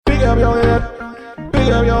Pick up your head, pick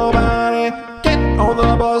up your body. Get on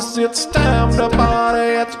the bus, it's time to party.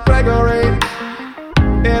 It's Gregory.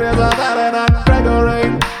 It is a Saturday night, Gregory.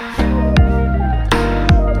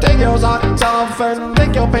 Take your socks off and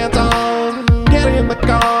take your pants on. Get in the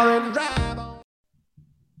car and drive on.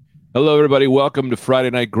 Hello, everybody. Welcome to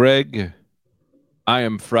Friday Night Greg.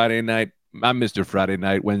 I'm Mr. Friday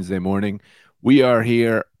Night, Wednesday morning. We are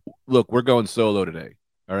here. Look, we're going solo today.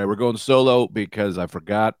 All right, we're going solo because I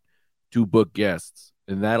forgot to book guests,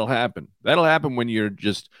 and that'll happen. That'll happen when you're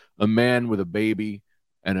just a man with a baby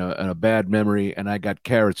and a bad memory, and I got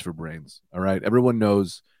carrots for brains. All right, everyone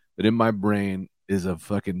knows that in my brain is a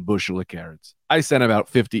fucking bushel of carrots. I sent about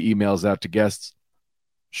 50 emails out to guests.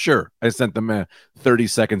 Sure, I sent them 30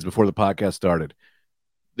 seconds before the podcast started.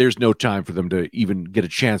 There's no time for them to even get a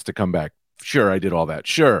chance to come back. Sure, I did all that.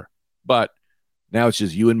 Sure, but now it's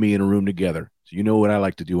just you and me in a room together. So you know what I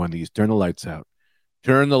like to do on these. Turn the lights out.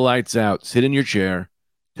 Turn the lights out. Sit in your chair.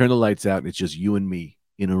 Turn the lights out, and it's just you and me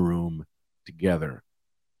in a room together.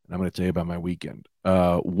 And I'm going to tell you about my weekend.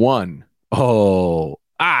 Maybe I'll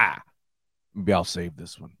save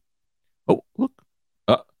this one. Oh, look.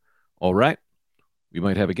 All right. We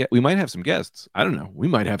might have some guests. I don't know. We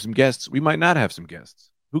might have some guests. We might not have some guests.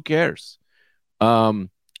 Who cares? I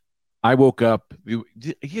woke up. I don't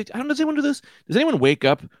know. Does anyone do this? Does anyone wake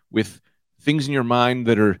up with things in your mind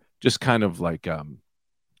that are just kind of like,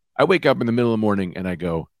 I wake up in the middle of the morning and I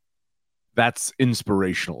go, that's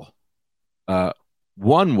inspirational.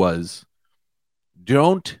 One was,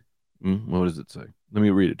 what does it say? Let me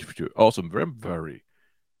read it to you. Also, I'm very, very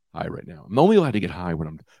high right now. I'm only allowed to get high when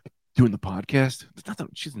I'm doing the podcast. It's not that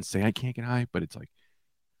she doesn't say I can't get high, but it's like,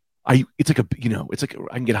 I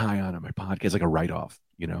can get high on my podcast, like a write-off,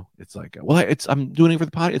 it's like, I'm doing it for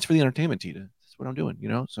the podcast. It's for the entertainment, Tita. That's what I'm doing,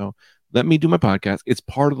 so let me do my podcast. It's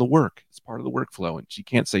part of the work. It's part of the workflow. And she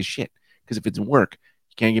can't say shit because if it's in work,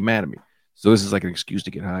 you can't get mad at me. So this is like an excuse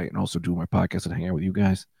to get high and also do my podcast and hang out with you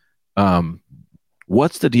guys.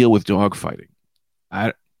 What's the deal with dog fighting?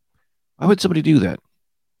 Why would somebody do that?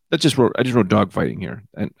 I just wrote dog fighting here,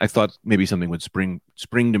 and I thought maybe something would spring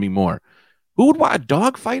to me more. Who would want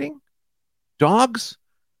dog fighting? Dogs?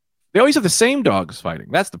 They always have the same dogs fighting.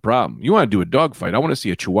 That's the problem. You want to do a dog fight. I want to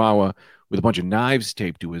see a Chihuahua with a bunch of knives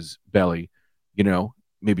taped to his belly,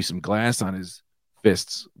 maybe some glass on his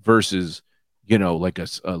fists versus, like a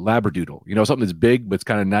Labradoodle, something that's big, but it's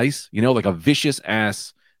kind of nice, like a vicious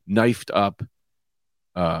ass knifed up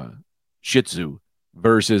Shih Tzu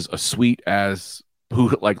versus a sweet ass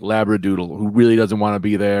like Labradoodle who really doesn't want to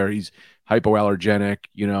be there. He's hypoallergenic,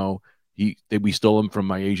 we stole him from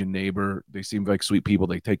my Asian neighbor. They seem like sweet people.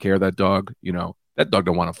 They take care of that dog. That dog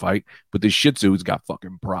don't want to fight, but this Shih Tzu's got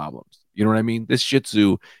fucking problems. You know what I mean? This Shih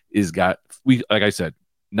Tzu like I said,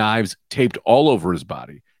 knives taped all over his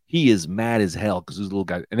body. He is mad as hell because this little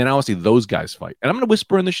guy. And then I want to see those guys fight. And I'm going to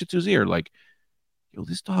whisper in the Shih Tzu's ear, like, yo,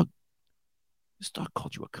 this dog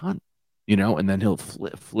called you a cunt, and then he'll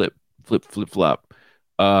flip.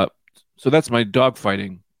 So that's my dog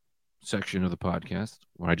fighting section of the podcast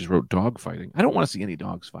where I just wrote dog fighting. I don't want to see any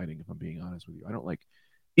dogs fighting, if I'm being honest with you. I don't like,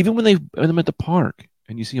 even when I'm at the park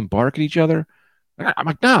and you see them bark at each other. I'm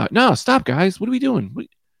like, no, stop, guys. What are we doing?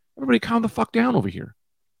 Everybody calm the fuck down over here.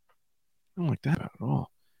 I don't like that at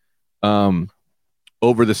all.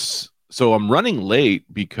 Over this, so I'm running late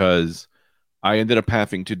because I ended up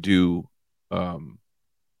having to do a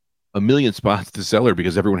million spots to Cellar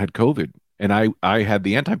because everyone had COVID. And I had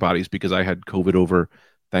the antibodies because I had COVID over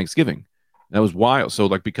Thanksgiving. That was wild. So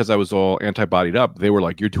because I was all antibodied up, they were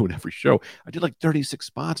like, you're doing every show. I did like 36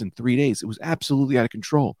 spots in 3 days. It was absolutely out of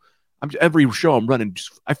control. Every show I'm running,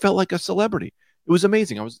 I felt like a celebrity. It was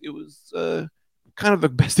amazing. It was kind of the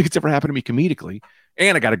best thing that's ever happened to me comedically.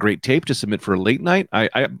 And I got a great tape to submit for a late night.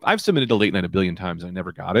 I've submitted a late night a billion times. I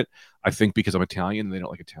never got it. I think because I'm Italian and they don't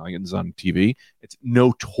like Italians on TV. It's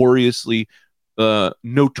notoriously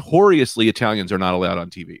Italians are not allowed on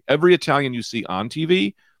TV. Every Italian you see on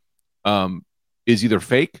TV is either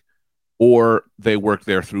fake or they work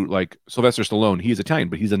there through, like Sylvester Stallone. He's Italian,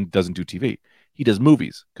 but he doesn't do TV. He does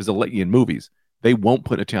movies because they'll let you in movies. They won't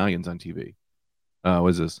put Italians on TV. What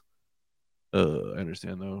is this? I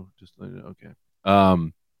understand though. Just okay.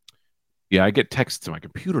 Yeah, I get texts to my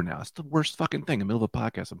computer now. It's the worst fucking thing. In the middle of a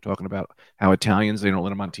podcast, I'm talking about how Italians, they don't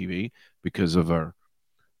let them on TV because of our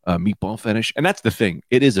meatball fetish. And that's the thing.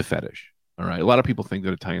 It is a fetish. All right. A lot of people think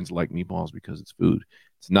that Italians like meatballs because it's food.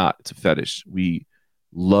 It's not. It's a fetish. We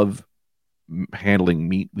love handling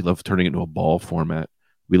meat. We love turning it into a ball format.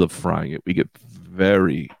 We love frying it. We get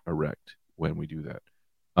very erect when we do that.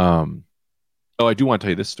 I do want to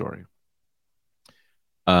tell you this story.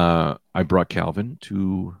 I brought Calvin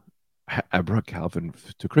to I brought Calvin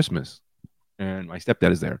to Christmas, and my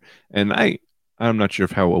stepdad is there. And I'm not sure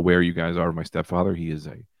how aware you guys are of my stepfather. He is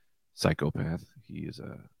a psychopath. He is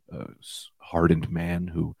a hardened man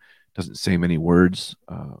who doesn't say many words.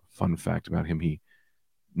 Fun fact about him: he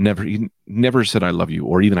never said "I love you"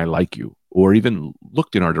 or even "I like you" or even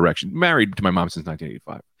looked in our direction. Married to my mom since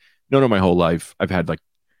 1985. Known her my whole life. I've had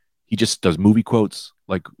he just does movie quotes.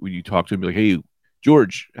 Like when you talk to him, be like, "Hey,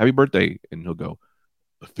 George, happy birthday," and he'll go,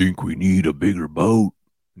 "I think we need a bigger boat."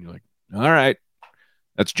 And you're like, "All right,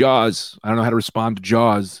 that's Jaws. I don't know how to respond to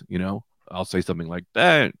Jaws." I'll say something like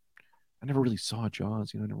that. I never really saw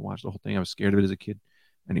Jaws. I never watched the whole thing. I was scared of it as a kid.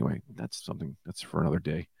 Anyway, that's for another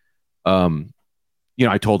day.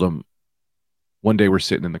 I told him one day we're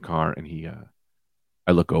sitting in the car and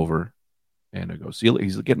I look over and I go, see,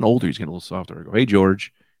 he's getting older. He's getting a little softer. I go, "Hey,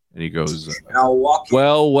 George." And he goes,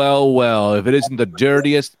 well, if it isn't the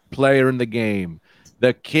dirtiest player in the game,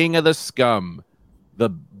 the king of the scum, the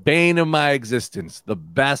bane of my existence, the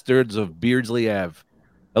bastards of Beardsley Ave.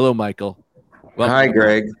 Hello, Michael. Welcome. Hi,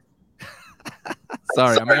 Greg.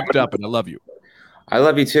 Sorry, I'm amped up and I love you. I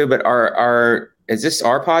love you too, but is this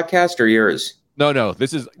our podcast or yours? No,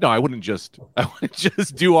 this is I wouldn't just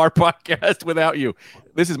do our podcast without you.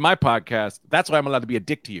 This is my podcast. That's why I'm allowed to be a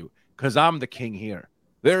dick to you, because I'm the king here.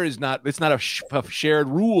 It's not a shared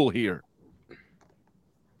rule here.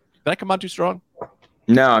 Did I come on too strong?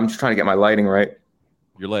 No, I'm just trying to get my lighting right.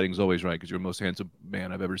 Your lighting's always right because you're the most handsome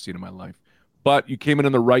man I've ever seen in my life. But you came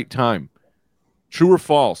in the right time. True or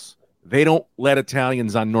false? They don't let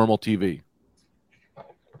Italians on normal TV.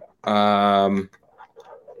 Normal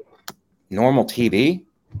TV?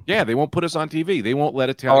 Yeah, they won't put us on TV. They won't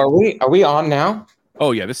let Italians. Oh, are we on now?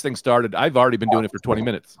 Oh yeah, this thing started. I've already been doing it for 20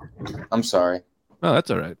 minutes. I'm sorry. Oh,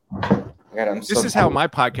 that's all right. This is how my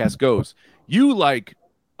podcast goes. You like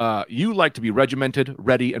to be regimented,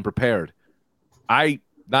 ready, and prepared.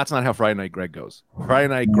 That's not how Friday Night Greg goes. Friday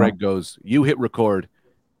Night Greg goes, you hit record,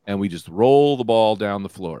 and we just roll the ball down the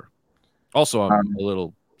floor. Also, I'm a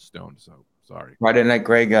little stoned, so sorry. Friday Night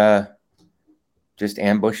Greg just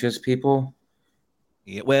ambushes people?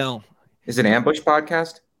 Yeah, well. Is it an ambush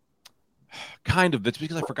podcast? Kind of. It's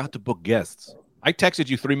because I forgot to book guests. I texted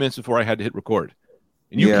you 3 minutes before I had to hit record.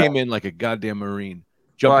 And you came in like a goddamn Marine.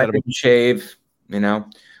 I didn't shave,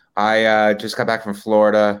 I just got back from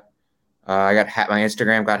Florida. I got my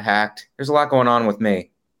Instagram got hacked. There's a lot going on with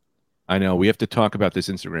me. I know. We have to talk about this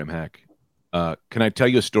Instagram hack. Can I tell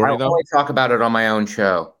you a story, though? I'll only talk about it on my own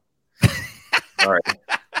show. All right.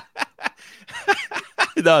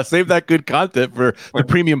 No, save that good content for the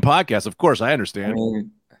premium podcast. Of course, I understand.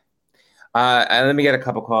 Let me get a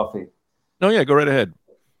cup of coffee. No, yeah, go right ahead.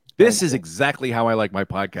 This is exactly how I like my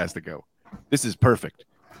podcast to go. This is perfect.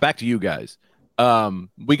 Back to you guys.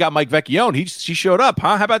 We got Mike Vecchione. She showed up,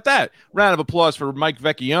 huh? How about that? Round of applause for Mike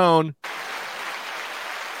Vecchione.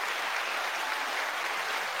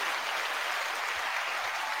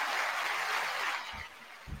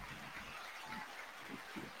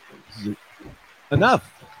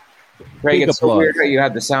 Enough. Craig, it's so weird that you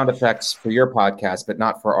had the sound effects for your podcast, but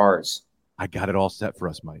not for ours. I got it all set for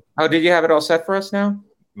us, Mike. Oh, did you have it all set for us now?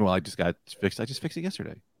 Well, I just got it fixed. I just fixed it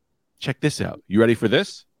yesterday. Check this out. You ready for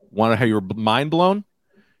this? Want to have your mind blown?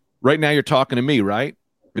 Right now, you're talking to me, right?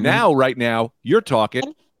 But now, right now, you're talking to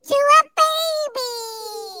a baby.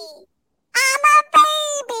 I'm a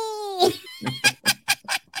baby.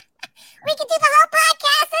 We can do the whole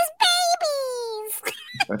podcast as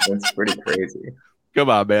babies. That's pretty crazy. Come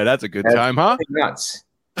on, man. That's a good time, huh? Nuts.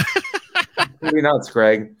 Pretty nuts,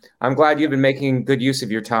 Greg. I'm glad you've been making good use of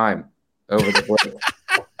your time over the break.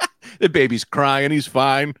 The baby's crying. He's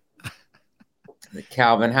fine.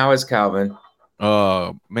 Calvin, how is Calvin?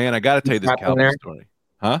 Oh, man, I got to tell you this Calvin story.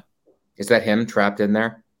 Huh? Is that him trapped in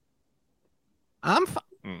there? I'm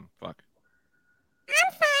fine. Fuck.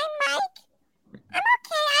 I'm fine, Mike. I'm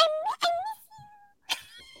okay. I miss you.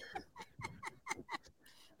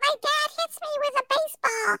 My dad hits me with a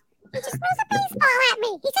baseball. He just throws a baseball at me.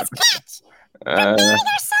 He says, catch. Prepare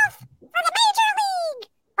yourself for the major league.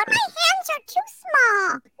 But my hands are too small.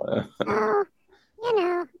 So,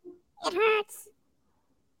 it hurts.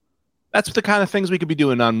 That's the kind of things we could be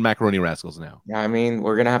doing on Macaroni Rascals now. Yeah, I mean,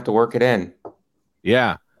 we're going to have to work it in.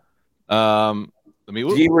 Yeah.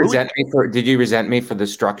 Did you resent me for the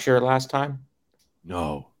structure last time?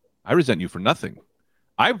 No. I resent you for nothing.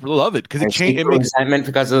 I love it because it changed. Resentment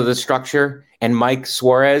because of the structure. And Mike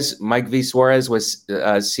V. Suarez was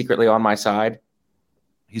secretly on my side.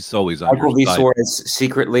 He's always on Michael your side. V. Suarez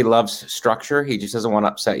secretly loves structure. He just doesn't want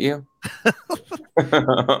to upset you.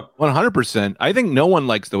 100%. I think no one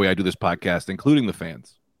likes the way I do this podcast, including the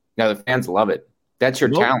fans. No, the fans love it. That's your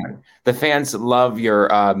Nope. talent. The fans love your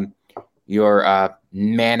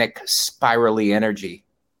manic, spirally energy.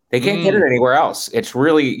 They can't get it anywhere else. It's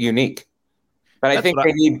really unique. But I That's think what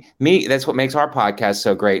they need me. That's what makes our podcast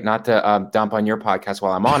so great. Not to dump on your podcast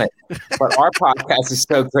while I'm on it, but our podcast is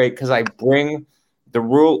so great because I bring the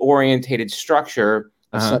rule-orientated structure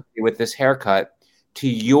associated with this haircut to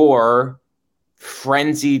your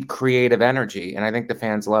frenzied creative energy, and I think the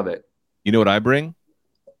fans love it. You know what I bring?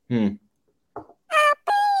 A baby.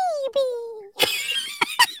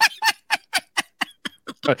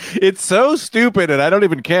 It's so stupid, and I don't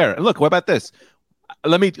even care. And look, what about this?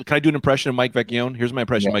 Can I do an impression of Mike Vecchione? Here's my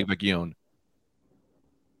impression of Mike Vecchione.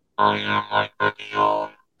 I am Mike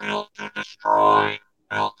Vecchione, built to destroy,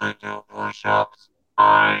 built to do push-ups.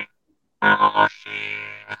 I am a machine.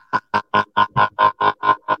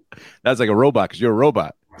 That's like a robot because you're a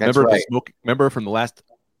robot. That's remember right. Remember from the last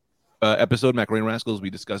episode, Macaroni Rascals, we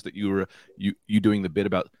discussed that you were you doing the bit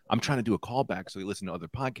about I'm trying to do a callback so you listen to other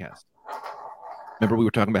podcasts. Remember we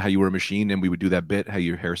were talking about how you were a machine and we would do that bit how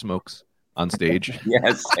your hair smokes on stage.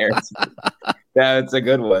 Yes, that's a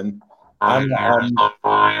good one. My hair is on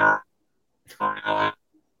fire.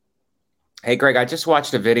 Hey, Greg, I just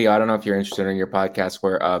watched a video. I don't know if you're interested in your podcast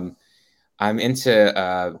where I'm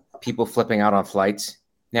into people flipping out on flights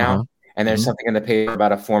now. And there's something in the paper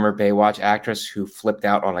about a former Baywatch actress who flipped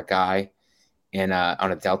out on a guy on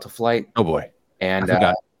a Delta flight. Oh boy. And I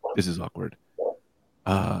forgot. This is awkward.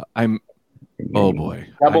 Oh boy.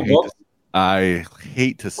 Double booked? I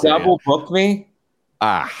hate to say Double it. booked me?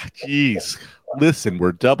 Jeez. Listen,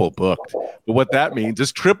 we're double booked. But what that means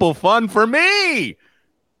is triple fun for me.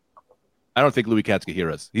 I don't think Louis Katz can hear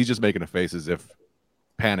us. He's just making a face as if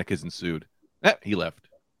panic has ensued. He left.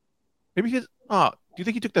 Maybe he's. Oh, do you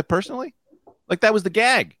think he took that personally? Like that was the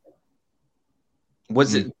gag.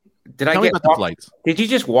 Was it? Did I Tell me get about the flights? Did you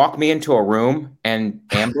just walk me into a room and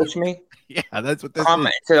ambush me? Yeah, that's what this Come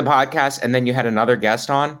is. to the podcast, and then you had another guest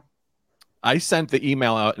on. I sent the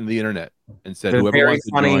email out in the internet and said The whoever very wants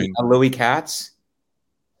to funny join. Louis Katz.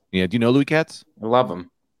 Yeah, do you know Louis Katz? I love him.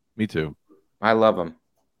 Me too. I love him.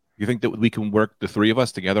 You think that we can work the three of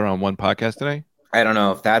us together on one podcast today? I don't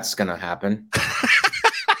know if that's going to happen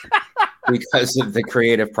because of the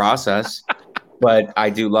creative process, but I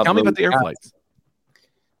do love. Tell me Louis about the air Katz. flights.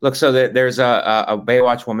 Look, so there's a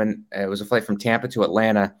Baywatch woman. It was a flight from Tampa to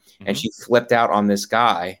Atlanta, and she flipped out on this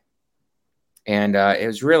guy, and it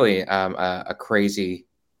was really a crazy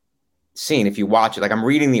scene. If you watch it, like I'm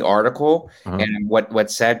reading the article and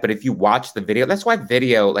what's said, but if you watch the video, that's why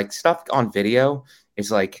video, like stuff on video, is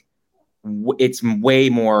like it's way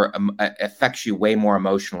more affects you way more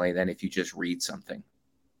emotionally than if you just read something.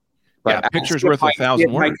 But yeah, picture's worth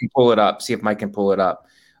 1,000 words. Mike can pull it up. See if Mike can pull it up.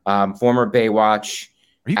 Former Baywatch.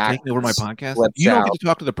 Are you taking over my podcast? flips You don't out. get to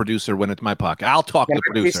talk to the producer when it's my podcast. I'll talk Can to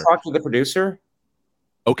the I please producer. talk to the producer?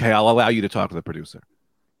 Okay, I'll allow you to talk to the producer.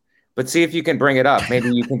 But see if you can bring it up.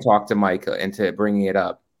 Maybe you can talk to Mike into bringing it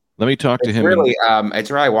up. Let me talk to It's him. really,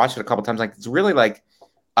 it's really. I watched it a couple times. Like it's really like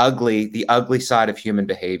ugly, the ugly side of human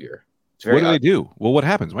behavior. It's very What do they ugly. do? Well, what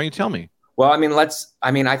happens? Why don't you tell me? Well, I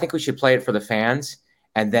mean, I think we should play it for the fans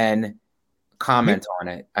and then comment on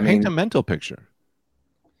it. I mean, Paint a mental picture.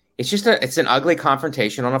 it's an ugly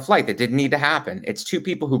confrontation on a flight that didn't need to happen. It's two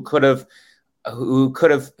people who could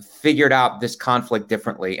have figured out this conflict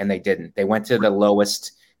differently, and they didn't. They went to the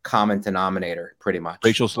lowest common denominator, pretty much.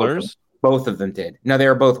 Racial slurs? Both of them did. No, they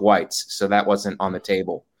were both whites, so that wasn't on the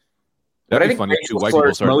table. That'd But I be think funny if two racial white people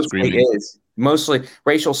slurs started screaming. mostly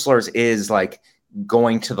racial slurs is like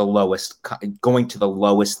going to the lowest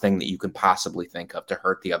thing that you can possibly think of to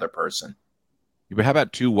hurt the other person. But how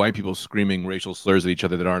about two white people screaming racial slurs at each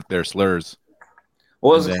other that aren't their slurs?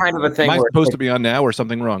 Well, it's And then- kind of a thing Am I where supposed to be on now or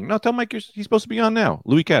something wrong? No, tell Mike he's supposed to be on now.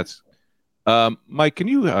 Louis Katz. Mike, can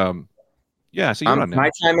you yeah, so you're on can now. I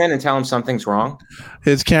chime in and tell him something's wrong?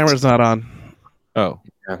 His camera's not on. Oh.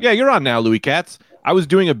 Yeah. Yeah, you're on now, Louis Katz. I was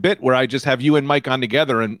doing a bit where I just have you and Mike on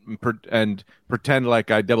together and pretend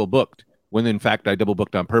like I double booked when in fact I double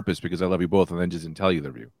booked on purpose because I love you both and then just didn't tell you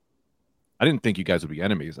the review. I didn't think you guys would be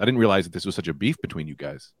enemies. I didn't realize that this was such a beef between you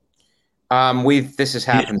guys. This has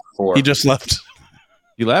happened before. He just left.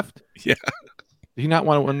 You left? Yeah. Did he not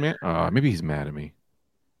want one man? Maybe he's mad at me.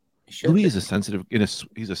 Louis is a sensitive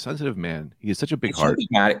he's a sensitive man. He has such a big heart. Be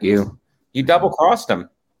mad at you. You double crossed him.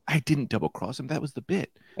 I didn't double cross him. That was the bit.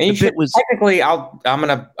 And you The should bit was technically. I'm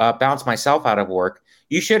gonna bounce myself out of work.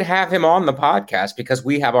 You should have him on the podcast because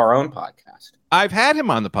we have our own podcast. I've had him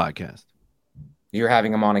on the podcast. You're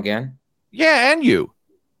having him on again. Yeah, and you.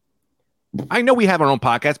 I know we have our own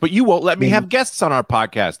podcast, but you won't let me have guests on our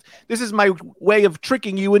podcast. This is my way of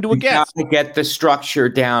tricking you into a You guest. gotta get the structure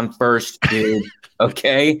down first, dude.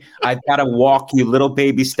 Okay? I've got to walk you little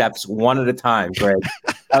baby steps one at a time, Greg.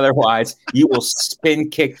 Otherwise, you will spin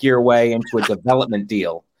kick your way into a development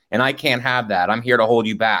deal. And I can't have that. I'm here to hold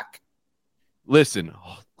you back. Listen,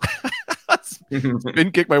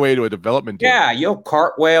 spin kick my way into a development deal. Yeah, you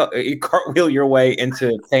cartwheel your way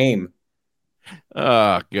into fame.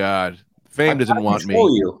 Oh God, fame doesn't want me.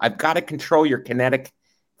 You. I've got to control your kinetic,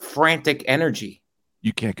 frantic energy.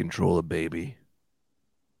 You can't control a baby.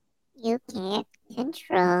 You can't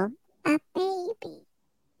control a baby.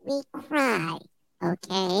 We cry,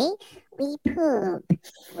 okay? We poop.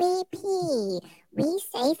 We pee. We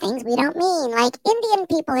say things we don't mean, like Indian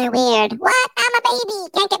people are weird. What? I'm a baby.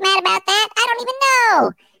 Can't get mad about that. I don't even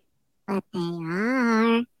know. But they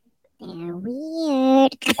are. They're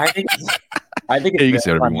weird. I think Yeah, you can it's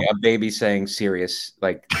say whatever you funny, a baby saying serious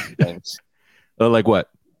things. Like what?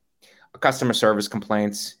 Customer service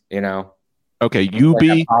complaints, Okay, you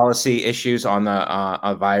be policy issues on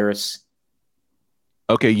the virus.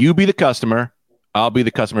 okay. You be the customer. I'll be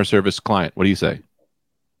the customer service client. What do you say?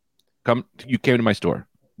 You came to my store.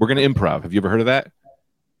 We're gonna improv. Have you ever heard of that?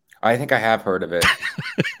 I think I have heard of it.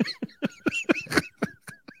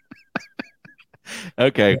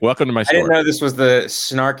 Okay, welcome to my I store. didn't know this was the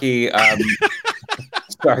snarky,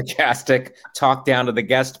 sarcastic talk down to the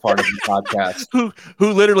guest part of the podcast.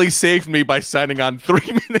 who literally saved me by signing on 3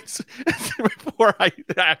 minutes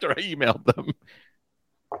after I emailed them.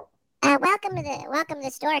 Welcome to the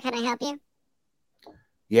store. Can I help you?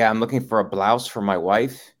 Yeah, I'm looking for a blouse for my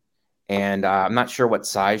wife, and I'm not sure what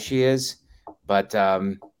size she is, but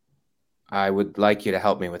I would like you to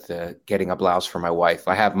help me with getting a blouse for my wife.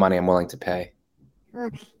 I have money I'm willing to pay.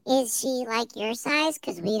 Is she like your size?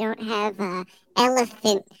 Because we don't have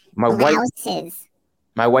elephant My blouses.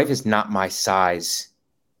 wife is not my size.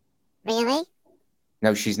 Really?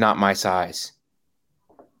 No, she's not my size.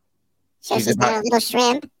 So She's she's not about- a little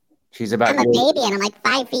shrimp? She's about I'm a your- baby and I'm like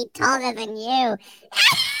 5 feet taller than you.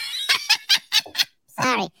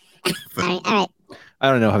 Sorry. Sorry. All right. I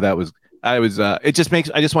don't know how that was. I just want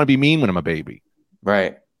to be mean when I'm a baby.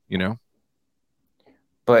 right. You know?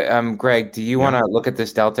 But Greg, do you want to look at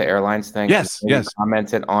this Delta Airlines thing? Yes, Maybe yes.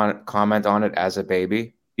 Comment on it as a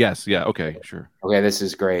baby. Yes. Yeah. Okay. Sure. Okay, this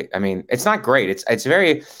is great. I mean, it's not great. It's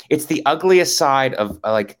the ugliest side of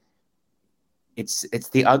it's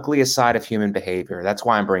the ugliest side of human behavior. That's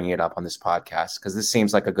why I'm bringing it up on this podcast, because this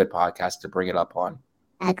seems like a good podcast to bring it up on.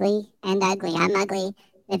 Ugly and ugly. I'm ugly.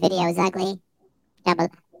 The video is ugly. Double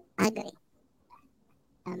ugly.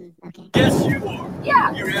 Okay. Yes, you are.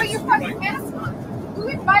 Yeah, You're so you're absolutely fucking asshole. Who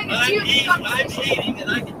invited I'm you to eating, come I'm eating, and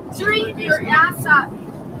I can drink your ass up?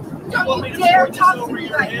 want Don't me you to dare pour this talk to over me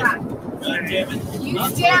your like head? that. God damn it. You I'll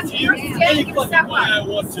stand, talk to you're any standing, fucking step way I up.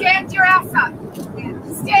 want to. Stand your ass up.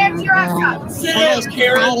 Stand your ass up. Sit down,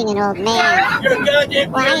 Karen. Fighting an old man. You're a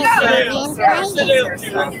goddamn Why Karen. is Sit that down. man Sit down,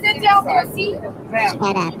 Karen. Sit down there, see?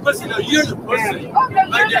 Shut up. Pussy, no, you're the pussy. Oh, no,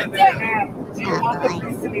 you're the dick. Oh, boy.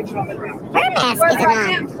 Her mask isn't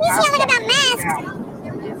on. He's yelling about masks.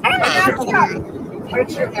 Her mask isn't on. I'm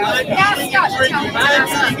eating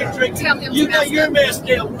and drinking. I'm eating and drinking. You got your mask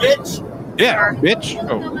down, bitch. Yeah, bitch.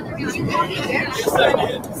 Oh, Yes, I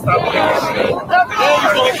did. Now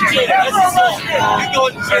you're going to jail. That's the song. You're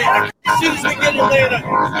going to jail. As soon as we get in Atlanta,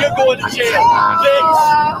 you're going to jail.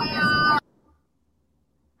 Bitch.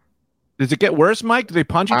 does it get worse, Mike? Do they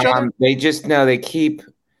punch each other? They keep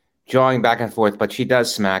jawing back and forth, but she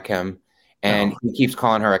does smack him, and he keeps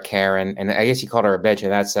calling her a Karen, and I guess he called her a bitch,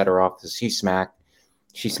 and that set her off because she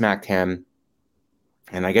smacked him,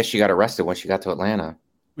 and I guess she got arrested when she got to Atlanta.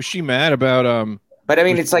 Was she mad about But I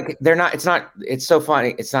mean, it's like it's so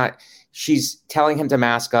funny. It's not, she's telling him to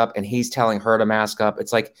mask up and he's telling her to mask up.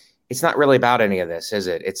 It's like, it's not really about any of this, is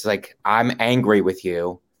it? It's like, I'm angry with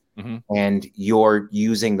you and you're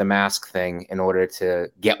using the mask thing in order to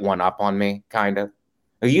get one up on me, kind of.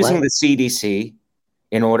 You're using the CDC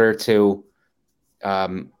in order to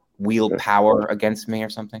wield power against me or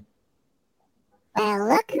something. Well,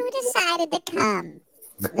 look who decided to come.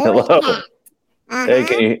 Hello. Louis Cat. Hey,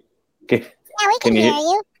 can you? Yeah, we can can you- hear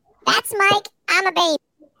you. That's Mike. I'm a baby.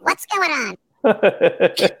 What's going on?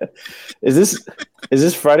 Is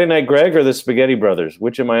this Friday Night Greg or the Spaghetti Brothers?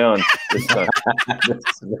 Which am I on this time? The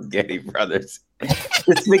Spaghetti Brothers.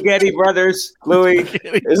 The Spaghetti Brothers, Louis.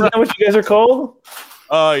 Isn't that what you guys are called?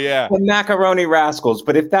 Oh yeah. The Macaroni Rascals.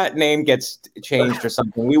 But if that name gets changed or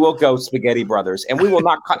something, we will go Spaghetti Brothers, and we will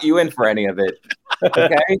not cut you in for any of it.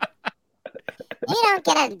 Okay? You don't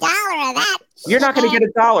get $1 of that. You're not going to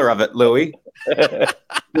get $1 of it, Louis.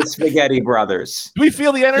 The Spaghetti Brothers. Do we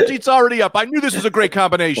feel the energy? It's already up. I knew this was a great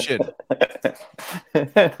combination. All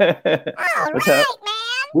right, man.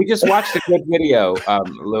 We just watched a good video,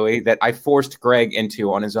 Louis, that I forced Greg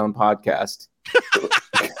into on his own podcast.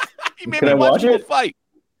 He made Can me I watch watch a it? fight.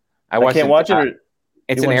 I can't watch it. Or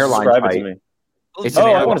It's you an wanna airline describe it to fight. me? It's an Oh, I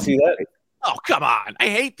airline want to see that. Oh, come on. I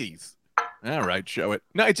hate these. All right, show it.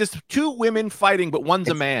 No, it's just two women fighting, but one's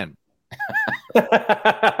a man.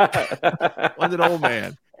 One's an old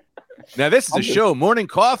man. Now, this is a show, Morning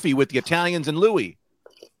Coffee with the Italians and Louis.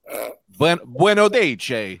 Bueno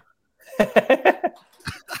dice.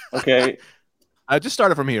 Okay. I just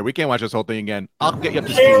started from here. We can't watch this whole thing again. I'll get you up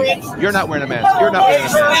to speed. You're not wearing a mask. You're not wearing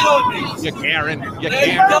a mask. You Karen. You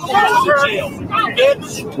Karen.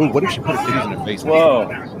 Ooh, what if she put her titties in her face? Whoa.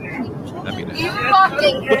 That'd be nice. You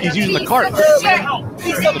fucking Look, he's using the cart. shit.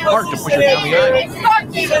 He's using the cart to push her down the aisle.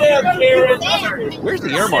 Where's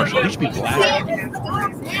the air marshal? He should be black.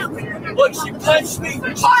 Look, she punched me.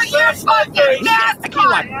 Put your fucking mask I can't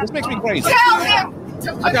watch. on. This makes me crazy. Tell him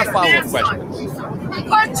to put I got your follow-up mask on. questions.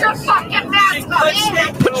 Put your fucking mask Punched me.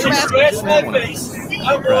 on. Put your She mask scratched on. my face.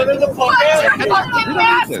 I'm running the fuck Put out. your fucking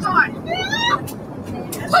mask on.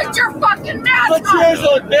 Put your fucking mask Put yours on.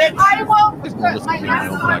 on, bitch. I will Just put listen my to me on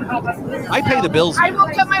mask my own on. podcast. I pay the bills. I will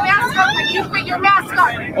put my mask on when you put your mask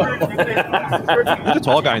on. Look at the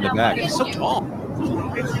tall guy in the back. He's so tall.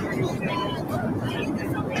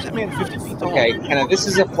 Is that man 50 feet tall? Okay, Kenna, this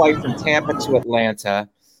is a flight from Tampa to Atlanta,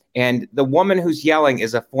 and the woman who's yelling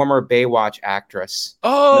is a former Baywatch actress.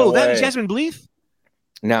 Oh, No that way. is Jasmine Bleeth?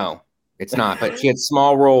 No, it's not, but she had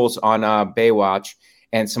small roles on Baywatch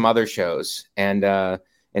and some other shows, and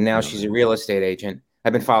now she's a real estate agent.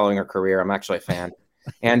 I've been following her career. I'm actually a fan,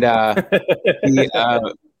 and he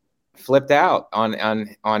flipped out on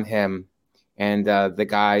him, and the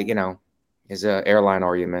guy, is an airline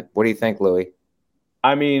argument. What do you think, Louis?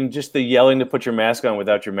 I mean, just the yelling to put your mask on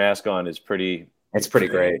without your mask on is pretty It's pretty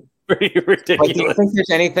great. pretty But do you ridiculous. think there's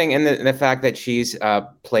anything in the fact that she's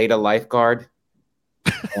played a lifeguard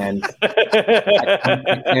and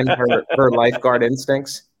her lifeguard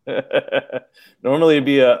instincts? Normally it'd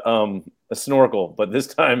be a snorkel, but this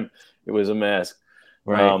time it was a mask.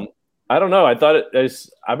 Right. I don't know. I thought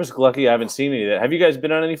I was lucky I haven't seen any of that. Have you guys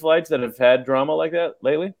been on any flights that have had drama like that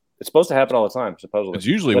lately? It's supposed to happen all the time, supposedly. It's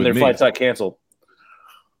usually when with their me. flights got canceled.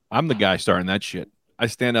 I'm the guy starting that shit. I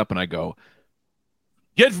stand up and I go,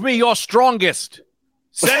 give me your strongest.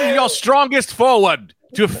 Send your strongest forward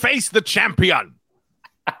to face the champion.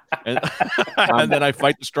 And, and then I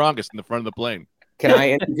fight the strongest in the front of the plane. Can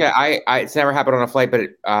I? It's never happened on a flight, but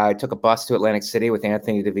I took a bus to Atlantic City with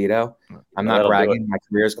Anthony DeVito. I'm not That'll do bragging; my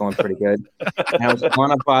career's going pretty good. And I was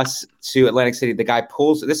on a bus to Atlantic City. The guy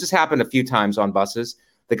pulls. This has happened a few times on buses.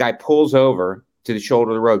 The guy pulls over to the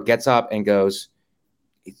shoulder of the road, gets up, and goes,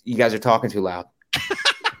 "You guys are talking too loud.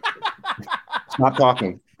 Stop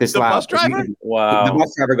talking this The loud." bus driver? Wow. The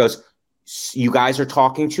bus driver goes, "You guys are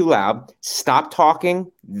talking too loud. Stop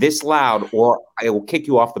talking this loud, or I will kick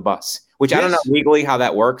you off the bus." Which I don't know Yes. legally how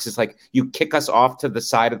that works. It's like you kick us off to the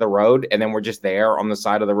side of the road, and then we're just there on the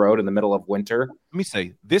side of the road in the middle of winter. Let me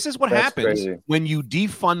say, this is what That's happens crazy. when you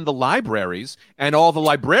defund the libraries and all the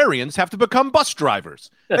librarians have to become bus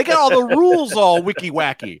drivers. They get all the rules all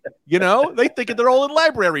wicky-wacky. They think they're all in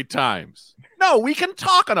library times. No, we can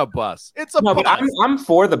talk on a bus. It's a No, bus. but I'm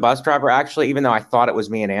for the bus driver actually, even though I thought it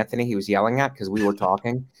was me and Anthony he was yelling at because we were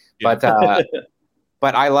talking. Yeah.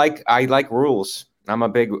 But I like rules. I'm a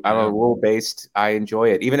rule based. I enjoy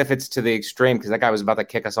it, even if it's to the extreme, because that guy was about to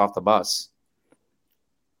kick us off the bus.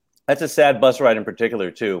 That's a sad bus ride in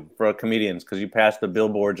particular, too, for comedians, because you pass the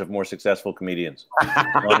billboards of more successful comedians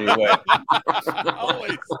on your way.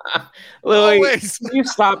 Always. Louis, Always. can you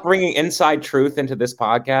stop bringing inside truth into this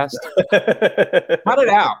podcast? Cut it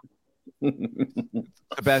out.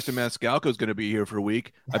 Sebastian Maniscalco is going to be here for a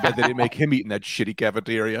week. I bet they didn't make him eat in that shitty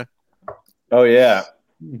cafeteria. Oh, yeah.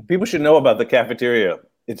 People should know about the cafeteria.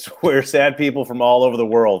 It's where sad people from all over the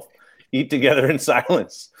world eat together in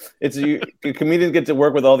silence. Comedians get to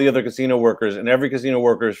work with all the other casino workers, and every casino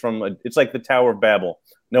worker is it's like the Tower of Babel.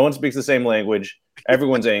 No one speaks the same language.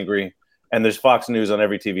 Everyone's angry, and there's Fox News on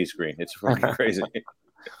every TV screen. It's freaking crazy.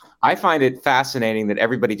 I find it fascinating that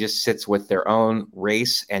everybody just sits with their own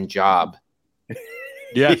race and job.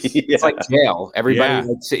 Yes. It's like jail. Everybody,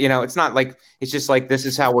 Yeah. it's not like, it's just like, this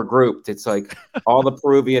is how we're grouped. It's like all the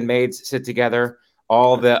Peruvian maids sit together.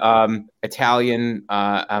 All the Italian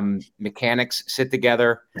mechanics sit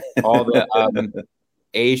together. All the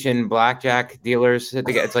Asian blackjack dealers sit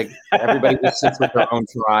together. It's like everybody just sits with their own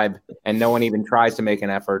tribe, and no one even tries to make an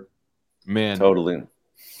effort. Man. Totally.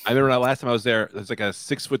 I remember last time I was there, there's like a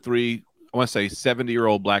 6'3" I want to say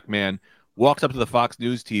 70-year-old black man walks up to the Fox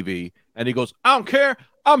News TV and he goes, "I don't care.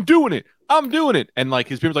 I'm doing it. I'm doing it." And like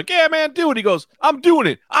his people's like, "Yeah, man, do it." He goes, "I'm doing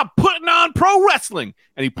it. I'm putting on pro wrestling."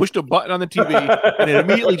 And he pushed a button on the TV and it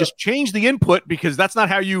immediately just changed the input because that's not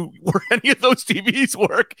how you work. Any of those TVs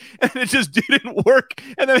work. And it just didn't work.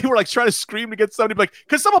 And then they were like trying to scream to get somebody like,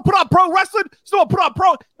 "Cause someone put on pro wrestling? Someone put on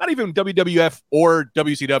pro," not even WWF or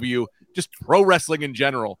WCW, just pro wrestling in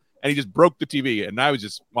general. And he just broke the TV. And I was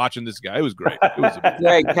just watching this guy. It was great. It was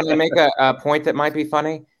Greg, can I make a point that might be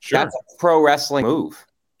funny? Sure. That's a pro wrestling move.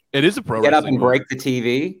 It is a pro Get wrestling up and move. break the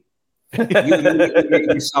TV. You make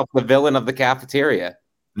yourself the villain of the cafeteria.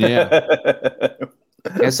 Yeah.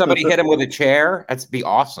 If somebody hit him with a chair, that'd be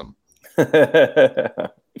awesome.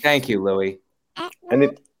 Thank you, Louie. And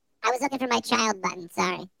it, I was looking for my child button.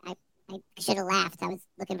 Sorry. I should have laughed. I was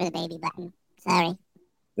looking for the baby button. Sorry.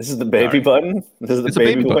 this is the baby button. This is the It's a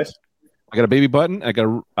baby baby voice. I got a baby button. I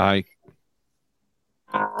got a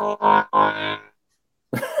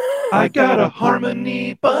I got a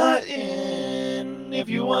harmony button. If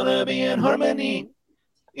you want to be in harmony.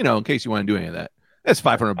 you know, in case you want to do any of that. That's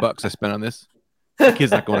 $500 I spent on this. The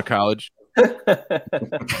kid's not going to college.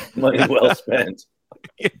 Money well spent.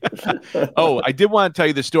 Oh, I did want to tell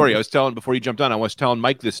you the story. I was telling before you jumped on. I was telling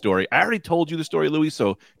Mike this story. I already told you the story, Louis.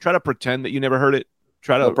 So try to pretend that you never heard it.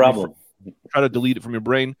 Try to No problem. Try to delete it from your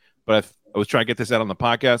brain. But I was trying to get this out on the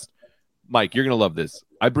podcast. Mike, you're gonna love this.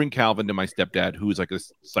 I bring Calvin to my stepdad, who is like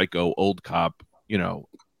this psycho old cop. You know,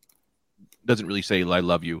 doesn't really say "I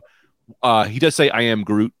love you." He does say "I am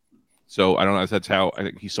Groot." So I don't know if that's how I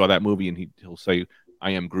think he saw that movie, and he'll say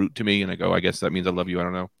 "I am Groot" to me, and I go, "I guess that means I love you." I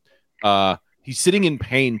don't know. He's sitting in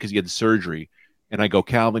pain because he had surgery, and I go,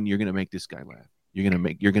 "Calvin, you're gonna make this guy laugh. You're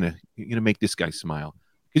gonna make this guy smile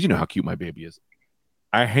because you know how cute my baby is."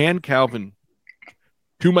 I hand Calvin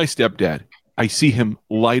to my stepdad. I see him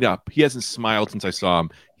light up. He hasn't smiled since I saw him.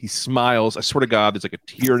 He smiles. I swear to God, there's like a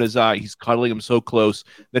tear in his eye. He's cuddling him so close.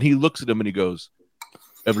 Then he looks at him and he goes,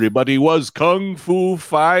 "Everybody was kung fu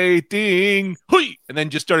fighting." Hui! And then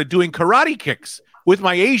just started doing karate kicks with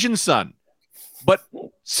my Asian son. But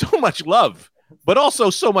so much love, but also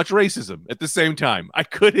so much racism at the same time. I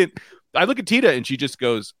look at Tita and she just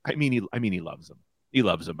goes, I mean, he loves him. He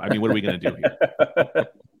loves him. I mean, what are we going to do here?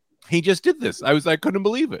 He just did this. I couldn't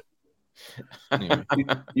believe it. Anyway.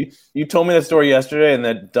 You told me that story yesterday, and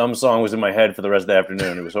that dumb song was in my head for the rest of the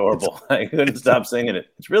afternoon. It was horrible. I couldn't stop singing it.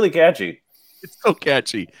 It's really catchy. It's so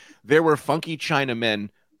catchy. There were funky Chinamen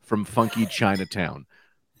from funky Chinatown.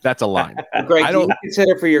 That's a line. Greg, do you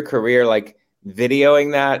consider for your career like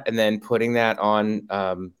videoing that and then putting that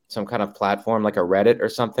on some kind of platform like a Reddit or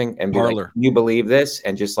something and be Parler. like, "You believe this?"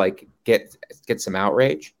 and just like get some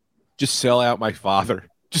outrage? Just sell out my father.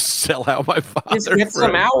 Just sell out my father. Just get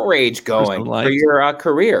some outrage going for your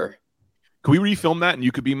career. Can we refilm that and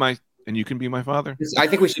you can be my father? I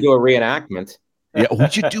think we should do a reenactment. Yeah, we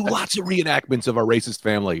should do lots of reenactments of our racist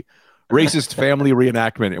family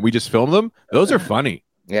reenactment, and we just film them. Those are funny.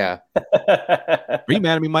 Yeah. Are you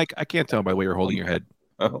mad at me, Mike? I can't tell by the way you're holding your head.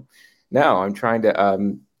 Oh, no, I'm trying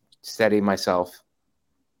to steady myself.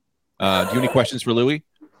 Do you have any questions for Louis?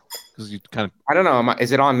 Because you kind of I don't know.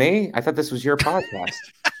 Is it on me? I thought this was your podcast.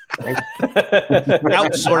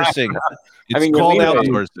 outsourcing. It's I mean, called you're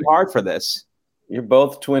outsourcing. hard for this. You're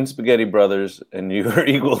both twin spaghetti brothers, and you are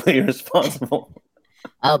equally responsible.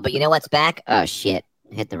 Oh, but you know what's back? Oh, shit.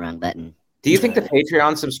 Hit the wrong button. Do you think the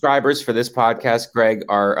Patreon subscribers for this podcast, Greg,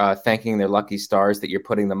 are thanking their lucky stars that you're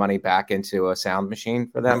putting the money back into a sound machine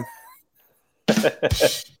for them?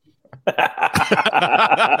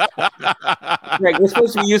 Greg, we're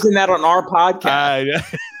supposed to be using that on our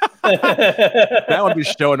podcast. Now I'm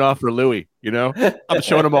just showing off for Louis, you know? I'm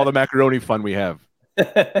showing him all the macaroni fun we have.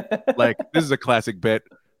 Like, this is a classic bit.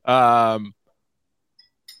 I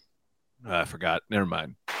forgot. Never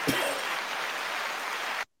mind.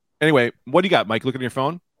 Anyway, what do you got, Mike? Look at your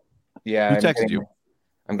phone. Yeah. Who texted you?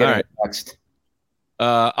 I'm getting All right. a text.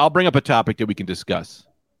 I'll bring up a topic that we can discuss.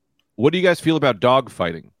 What do you guys feel about dog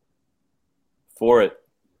fighting? For it.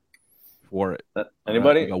 For it.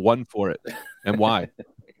 Anybody? I got one for it. And why?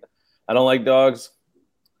 I don't like dogs.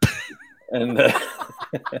 And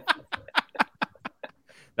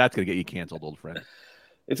that's gonna get you canceled, old friend.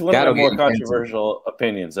 it's one of my more controversial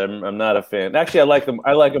opinions. I'm not a fan. Actually, I like them.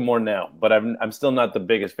 I like them more now, but I'm still not the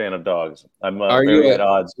biggest fan of dogs. I'm Are very you at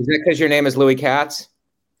odds. Is that because your name is Louis Katz?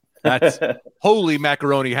 That's holy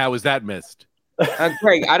macaroni. How is that missed?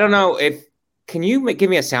 Greg, I don't know if can you give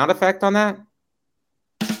me a sound effect on that?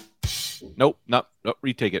 Nope.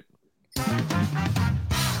 Retake it.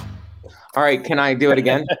 All right, can I do it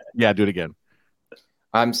again? Yeah, do it again.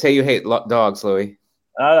 Say you hate dogs, Louis.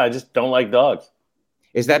 I just don't like dogs.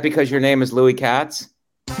 Is that because your name is Louis Katz?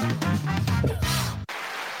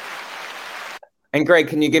 And Greg,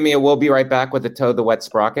 can you give me a "We'll be right back" with the Toad the Wet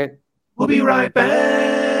Sprocket? We'll be right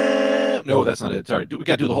back. No, that's not it. Sorry. We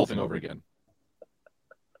got to do the whole thing over again.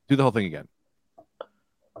 Do the whole thing again.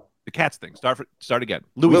 The cats thing. Start again.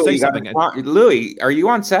 Louis, say something. Louis, are you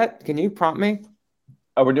on set? Can you prompt me?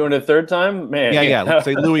 Oh, we're doing it a third time? Man. Yeah.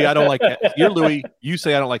 Say, Louis, I don't like cats. You're Louis. You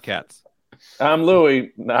say I don't like cats. I'm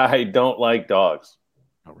Louis. I don't like dogs.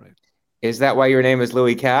 All right. Is that why your name is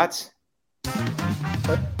Louis Katz?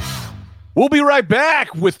 We'll be right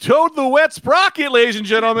back with Toad the Wet Sprocket, ladies and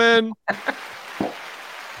gentlemen.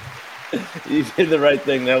 You did the right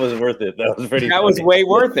thing. That was worth it. That was pretty That funny. was way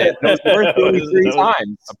worth it. That was worth doing 3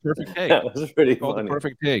 times. A perfect take. That was pretty funny.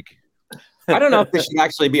 Perfect take. I don't know if this should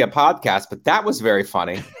actually be a podcast, but that was very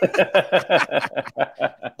funny. This is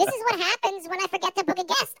what happens when I forget to book a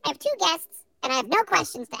guest. I have 2 guests, and I have no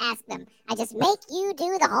questions to ask them. I just make you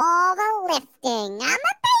do all the lifting. I'm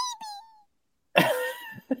a baby.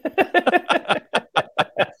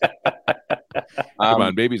 Come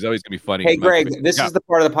on, baby's always gonna be funny. Hey, Greg, this is the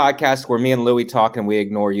part of the podcast where me and Louis talk and we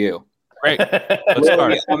ignore you. Great. Let's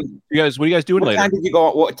start. What are you guys doing later? What time did you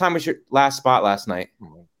go? What time was your last spot last night?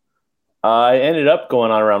 I ended up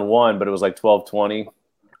going on around 1, but it was like 12:20.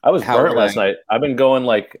 I was burnt last night. I've been going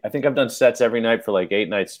I think I've done sets every night for like 8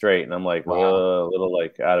 nights straight, and I'm like a little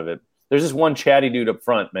like out of it. There's this one chatty dude up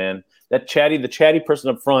front, man. The chatty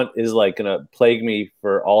person up front is like gonna plague me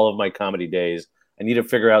for all of my comedy days. I need to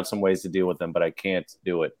figure out some ways to deal with them, but I can't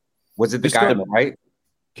do it. Was it the guy on the right?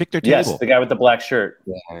 Kick their table. Yes, the guy with the black shirt.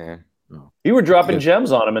 Yeah. You were dropping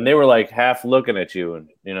gems on him, and they were like half looking at you, and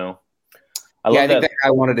I think that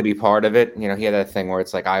guy wanted to be part of it. He had that thing where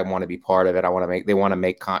it's like, I want to be part of it. They want to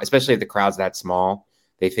make, especially if the crowd's that small,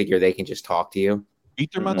 they figure they can just talk to you.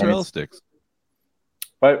 Eat their mozzarella sticks.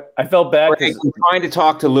 But I felt bad. I'm trying to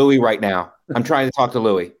talk to Louis right now. I'm trying to talk to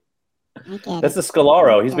Louis. That's the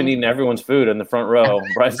Scalaro. He's been eating everyone's food in the front row.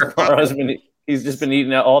 Bryce Scalaro's he's just been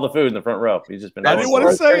eating all the food in the front row. He's just been. I didn't want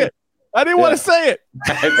to say it.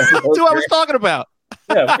 That's what I was talking about.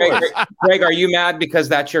 Yeah, Greg, are you mad because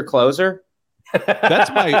that's your closer?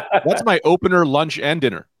 That's my opener, lunch, and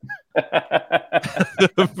dinner.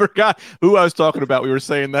 Forgot who I was talking about. We were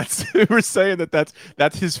saying that's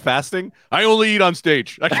his fasting. I only eat on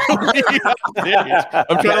stage. I can only eat on stage.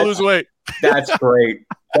 I'm trying to lose weight. That's great.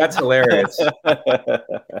 That's hilarious.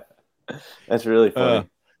 That's really funny.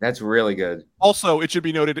 That's really good. Also, it should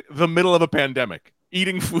be noted, the middle of a pandemic,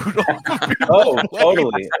 eating food. Oh,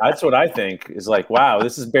 totally. That's what I think. Is like, wow,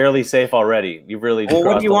 this is barely safe already. You really. Well,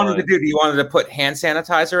 what do you want to do? Do you want to put hand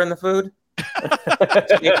sanitizer in the food?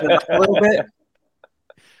 A little bit.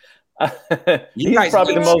 You guys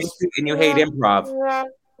probably the most, and you hate improv.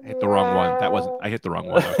 I hit the wrong one. I hit the wrong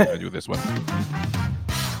one. I was going to do this one.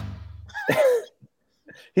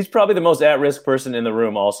 He's probably the most at-risk person in the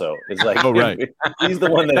room. Also, it's like, oh right, he's the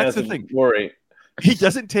one that has to worry. He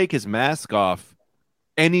doesn't take his mask off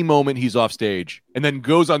any moment he's off stage, and then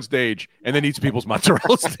goes on stage and then eats people's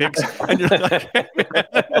mozzarella sticks. And you're like,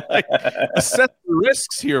 assess the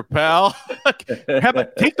risks here, pal.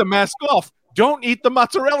 Take the mask off. Don't eat the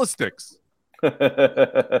mozzarella sticks.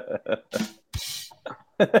 I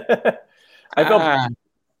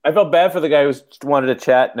felt bad for the guy who wanted to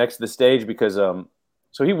chat next to the stage because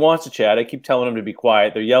so he wants to chat. I keep telling him to be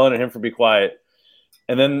quiet. They're yelling at him for be quiet.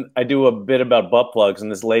 And then I do a bit about butt plugs,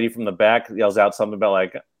 and this lady from the back yells out something about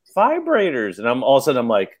like vibrators, and all of a sudden I'm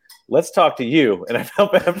like, "Let's talk to you." And I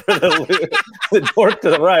felt bad for the dork to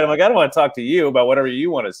the right. I'm like, I don't want to talk to you about whatever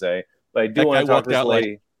you want to say, but I do want to talk to this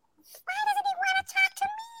lady. Why doesn't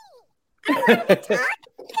he want to talk to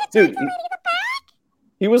me? Dude,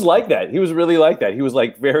 he was like that. He was really like that. He was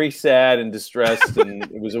like very sad and distressed, and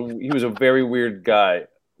he was a very weird guy.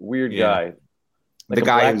 Weird guy. Like the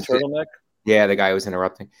guy who's turtleneck. Yeah, the guy who was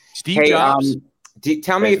interrupting. Steve Jobs.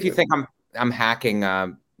 Tell me if you think I'm hacking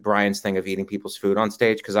Brian's thing of eating people's food on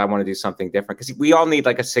stage, because I want to do something different. Because we all need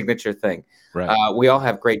like a signature thing. Right. We all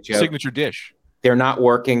have great jokes. Signature dish. They're not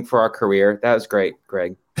working for our career. That was great,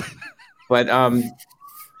 Greg. But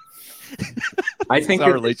I think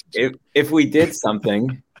if we did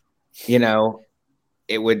something,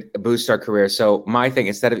 it would boost our career. So my thing,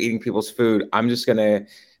 instead of eating people's food, I'm just gonna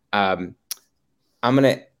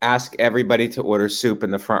ask everybody to order soup in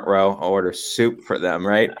the front row. I'll order soup for them,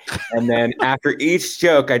 right? And then after each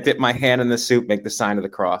joke, I dip my hand in the soup, make the sign of the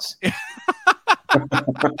cross. Do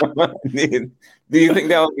you think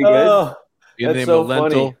that would be good? In the name of the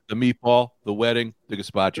lentil, the meatball, the wedding, the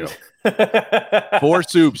gazpacho. 4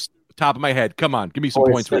 soups, top of my head. Come on, give me some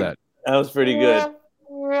points for that. That was pretty good.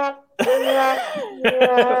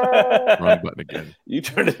 Wrong button again. You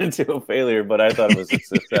turned it into a failure, but I thought it was a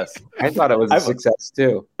success. I thought it was a success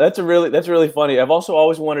too. That's really funny. I've also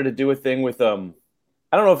always wanted to do a thing with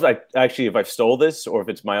I don't know if I've stole this or if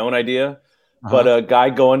it's my own idea, but a guy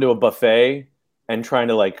going to a buffet and trying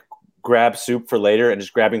to like grab soup for later and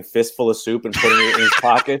just grabbing fistful of soup and putting it in his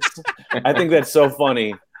pockets. I think that's so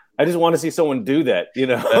funny. I just want to see someone do that, you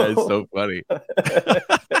know. That is so funny.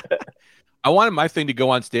 I wanted my thing to go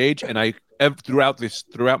on stage, and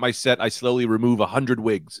throughout my set, I slowly remove 100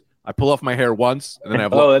 wigs. I pull off my hair once, and then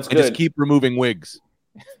I just keep removing wigs.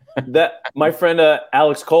 That my friend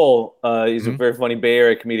Alex Cole, he's a very funny Bay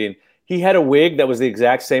Area comedian. He had a wig that was the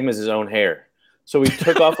exact same as his own hair. So he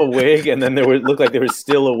took off a wig, and then looked like there was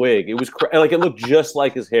still a wig. It was like it looked just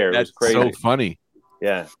like his hair. That's it was crazy. So funny.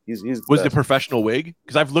 Yeah, he's was the professional wig?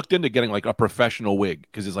 Because I've looked into getting like a professional wig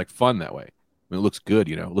because it's like fun that way. I mean, it looks good,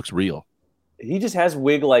 you know. It looks real. He just has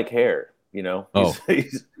wig-like hair, you know. He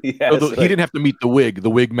didn't have to meet the wig. The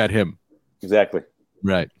wig met him. Exactly.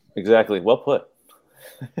 Right. Exactly. Well put.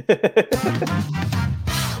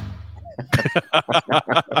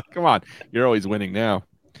 Come on, you're always winning now.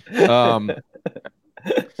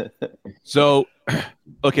 So,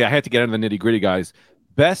 okay, I had to get into the nitty-gritty, guys.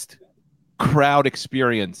 Best crowd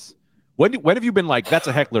experience. When have you been like, that's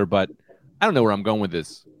a heckler, but I don't know where I'm going with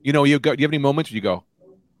this? You know, do you have any moments where you go,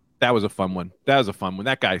 that was a fun one. That was a fun one.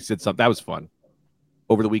 That guy said something. That was fun.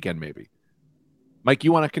 Over the weekend, maybe. Mike,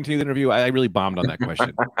 you want to continue the interview? I really bombed on that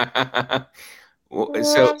question.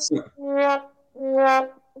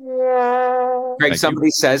 Greg,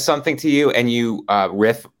 somebody says something to you and you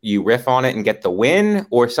riff on it and get the win,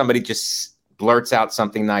 or somebody just blurts out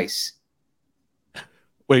something nice?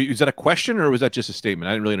 Wait, is that a question or was that just a statement?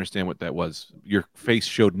 I didn't really understand what that was. Your face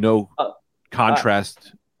showed no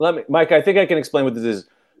contrast. Mike, I think I can explain what this is.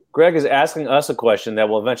 Greg is asking us a question that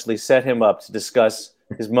will eventually set him up to discuss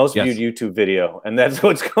his most viewed YouTube video, and that's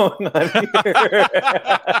what's going on here.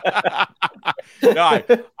 No,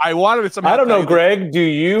 I wanted to somehow. I don't know, Greg. Do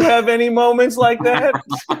you have any moments like that?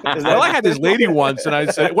 Well, I had this lady once, and I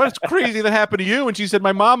said, "What's crazy that happened to you?" And she said,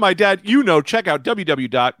 "My mom, my dad. You know, check out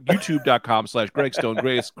www.youtube.com/Greg Stone,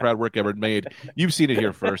 greatest crowd work ever made. You've seen it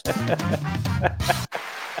here first."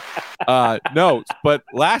 No, but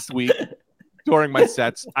last week during my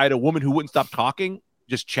sets, I had a woman who wouldn't stop talking,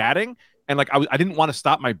 just chatting. And like I didn't want to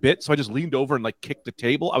stop my bit, so I just leaned over and like kicked the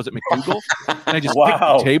table. I was at McDougal, and I just kicked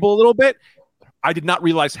the table a little bit. I did not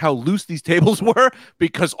realize how loose these tables were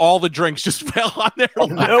because all the drinks just fell on their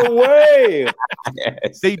lap. No way!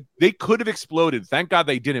 Yes. They could have exploded. Thank God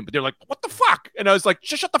they didn't. But they're like, "What the fuck?" And I was like,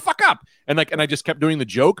 "Shut the fuck up!" And I just kept doing the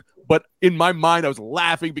joke. But in my mind, I was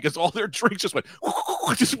laughing because all their drinks just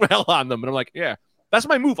just fell on them. And I'm like, "Yeah, that's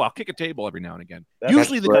my move. I'll kick a table every now and again.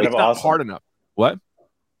 Usually it's not hard enough." What?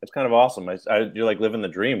 It's kind of awesome. You're like living the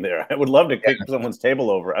dream there. I would love to kick someone's table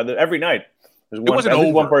over every night. There's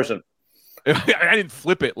one person. I didn't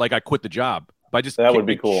flip it like I quit the job. But I just that would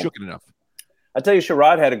be cool. Shook it enough. I tell you,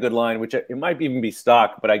 Sherrod had a good line, which it might even be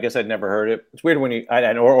stock, but I guess I'd never heard it. It's weird when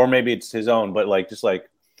or maybe it's his own, but what do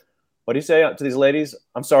you say to these ladies?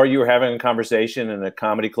 I'm sorry you were having a conversation and a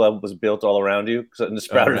comedy club was built all around you and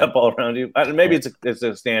sprouted up all around you. Maybe it's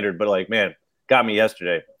a standard, but like, man, got me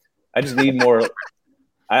yesterday. I just need more.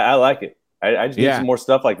 I like it. I just need some more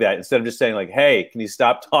stuff like that instead of just saying like, "Hey, can you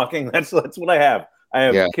stop talking?" That's what I have. I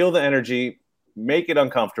have kill the energy, make it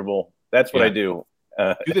uncomfortable. That's what I do.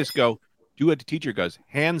 Do this. Do what the teacher goes.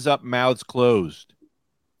 Hands up, mouths closed.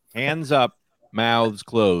 Hands up, mouths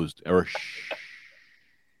closed. Or shh.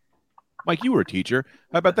 Mike, you were a teacher.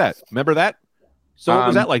 How about that? Remember that? So what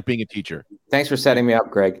was that like being a teacher? Thanks for setting me up,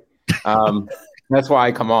 Greg. That's why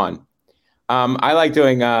I come on. I like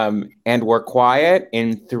doing and we're quiet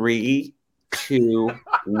in 3, 2,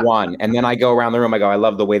 1. And then I go around the room. I go, I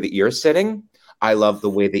love the way that you're sitting. I love the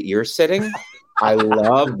way that you're sitting. I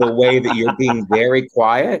love the way that you're being very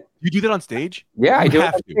quiet. You do that on stage? Yeah, I do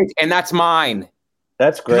it on stage. And that's mine.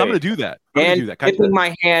 That's great. I'm going to do that. And dipping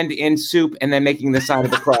my hand in soup and then making the sign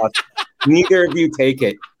of the cross. Neither of you take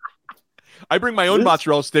it. I bring my own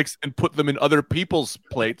mozzarella sticks and put them in other people's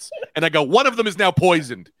plates. And I go, one of them is now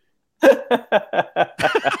poisoned.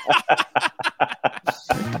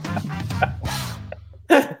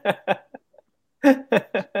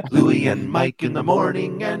 Louie and Mike in the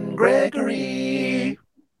morning and Gregory.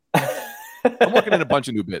 I'm working in a bunch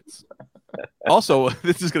of new bits. Also,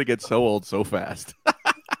 this is going to get so old so fast.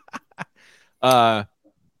 What are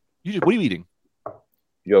you eating?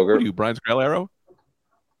 Yogurt. What are you, Brian Scalero?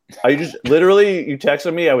 You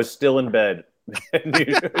texted me. I was still in bed.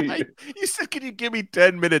 You said, "Can you give me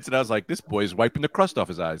 10 minutes?" And I was like, "This boy's wiping the crust off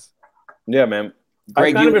his eyes." Yeah, man.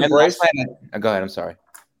 Greg, kind you of embraced. go ahead. I'm sorry.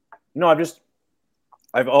 No,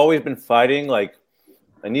 I've always been fighting. Like,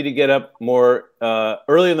 I need to get up more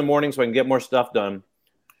early in the morning so I can get more stuff done.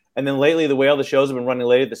 And then lately, the way all the shows have been running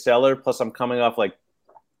late at the Cellar, plus I'm coming off like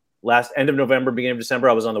end of November, beginning of December,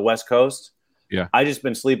 I was on the West Coast. Yeah. I just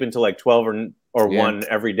been sleeping till like 12 or 1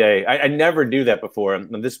 every day. I never do that before.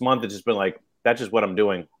 And this month, it's just been like, that's just what I'm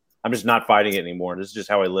doing. I'm just not fighting it anymore. This is just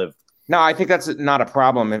how I live. No, I think that's not a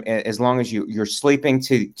problem as long as you're sleeping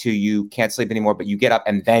to you can't sleep anymore, but you get up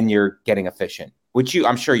and then you're getting efficient, which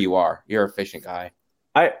I'm sure you are. You're an efficient guy.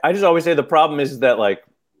 I just always say the problem is that like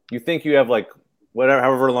you think you have like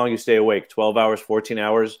however long you stay awake, 12 hours, 14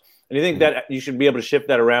 hours, and you think that you should be able to shift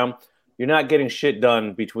that around. You're not getting shit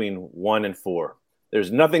done between 1 and 4.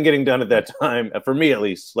 There's nothing getting done at that time, for me at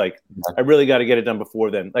least. Like I really got to get it done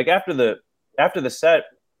before then. Like after the set,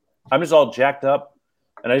 I'm just all jacked up.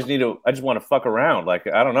 And I just want to fuck around. Like,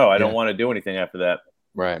 I don't know. I don't want to do anything after that.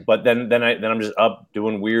 Right. But then I'm just up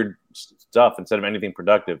doing weird stuff instead of anything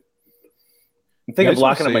productive. I'm thinking of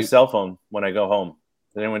locking up my cell phone when I go home.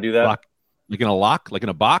 Did anyone do that? Like in a lock? Like in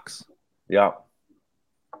a box? Yeah.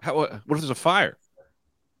 What if there's a fire?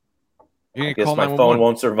 I guess my phone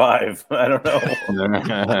won't survive. I don't know.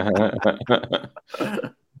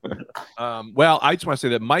 Well, I just want to say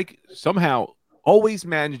that Mike somehow always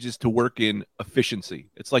manages to work in efficiency.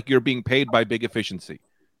 It's like you're being paid by big efficiency.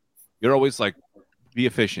 You're always like, be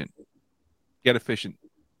efficient, get efficient.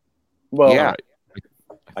 Well, yeah,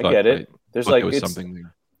 I get it. There's like something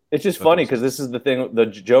there. It's just funny because this is the thing. The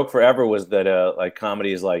joke forever was that like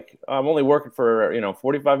comedy is like, oh, I'm only working for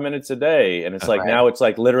 45 minutes a day, and it's like now it's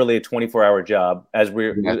like literally a 24-hour job as we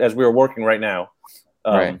are working right now,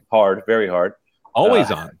 hard, very hard, always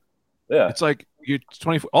on. Yeah, it's like you're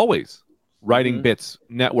 24 always. Writing bits,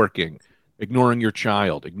 networking, ignoring your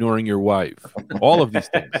child, ignoring your wife, all of these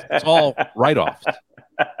things. It's all write-offs.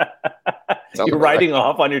 You're writing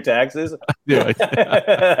off on your taxes? Yeah.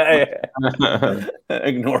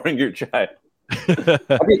 Ignoring your child.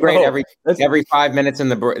 That'd be great. Every 5 minutes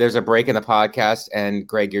there's a break in the podcast, and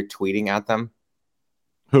Greg, you're tweeting at them.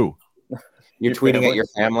 Who? You're tweeting at your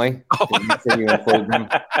family. You include them.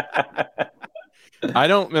 I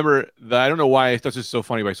don't remember I don't know why I thought this was so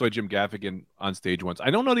funny, but I saw Jim Gaffigan on stage once.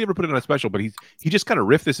 I don't know if he ever put it on a special, but he just kind of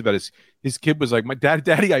riffed this about his kid was like,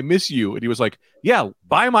 Daddy, I miss you. And he was like, yeah,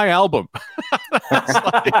 buy my album.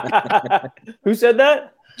 Who said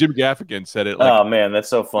that? Jim Gaffigan said it. Oh man, that's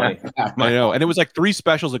so funny. I know. And it was like 3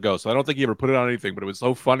 specials ago, so I don't think he ever put it on anything, but it was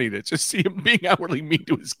so funny to just see him being outwardly mean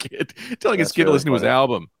to his kid, telling his kid to listen to his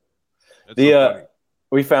album.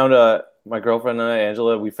 We found my girlfriend and I,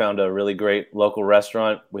 Angela, we found a really great local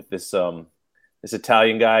restaurant with this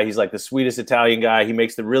Italian guy. He's like the sweetest Italian guy. He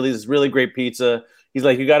makes this really great pizza. He's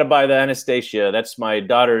like, you got to buy the Anastasia. That's my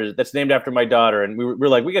daughter. That's named after my daughter. And we're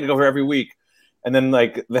like, we got to go here every week. And then I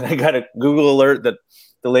got a Google alert that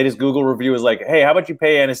the latest Google review is like, hey, how about you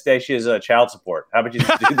pay Anastasia's child support? How about you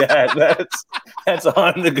do that? That's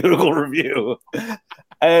on the Google review.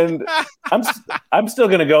 And I'm still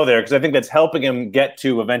going to go there because I think that's helping him get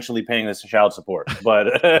to eventually paying this child support.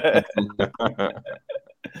 But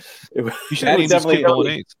you should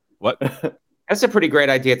definitely. What? That's a pretty great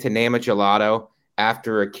idea to name a gelato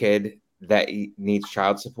after a kid that needs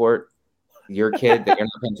child support. Your kid that you're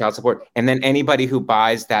not paying child support, and then anybody who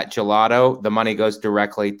buys that gelato, the money goes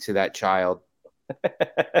directly to that child.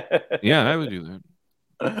 Yeah, I would do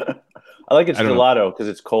that. I like it's gelato because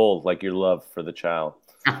it's cold, like your love for the child.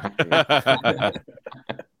 Off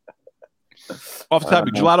the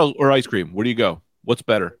topic, gelato or ice cream? Where do you go? What's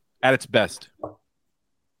better at its best?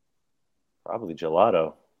 Probably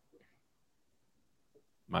gelato.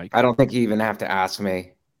 Mike, I don't think you even have to ask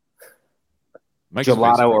me. Mike's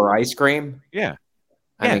gelato or ice cream? Yeah.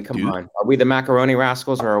 I mean, come on. Are we the macaroni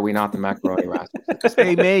rascals or are we not the macaroni rascals?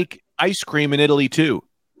 They make ice cream in Italy too.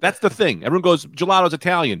 That's the thing. Everyone goes, gelato's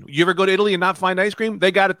Italian. You ever go to Italy and not find ice cream?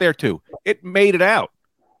 They got it there too. It made it out.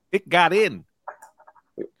 It got in.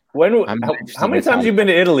 How many times have you been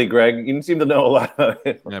to Italy, Greg? You seem to know a lot about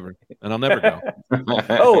it. Never. And I'll never go.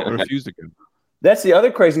 I refuse to go. That's the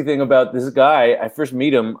other crazy thing about this guy. I first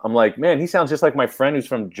meet him. I'm like, man, he sounds just like my friend who's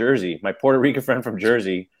from Jersey, my Puerto Rican friend from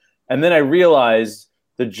Jersey. And then I realized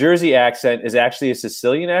the Jersey accent is actually a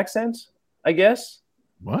Sicilian accent, I guess.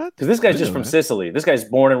 What? Because this guy's just from Sicily. This guy's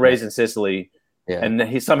born and raised in Sicily. Yeah. And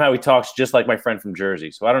he talks just like my friend from Jersey.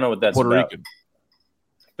 So I don't know what that's Puerto about. Rican.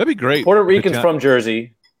 That'd be great. Puerto Rican's from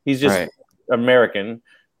Jersey. He's just American.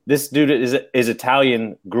 This dude is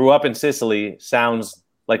Italian, grew up in Sicily, sounds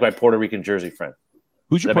like my Puerto Rican Jersey friend.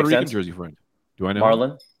 Who's your Puerto Rican Jersey friend? Do I know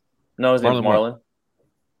Marlon? No, his name's Marlon.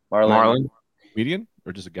 Marlon? Comedian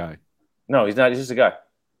or just a guy? No, he's not. He's just a guy.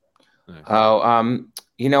 Oh,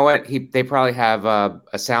 you know what? They probably have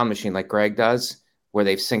a sound machine like Greg does, where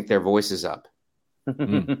they've synced their voices up.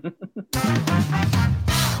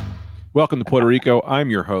 Welcome to Puerto Rico. I'm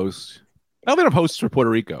your host. I don't think I'm host for Puerto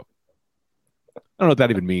Rico. I don't know what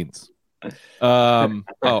that even means. I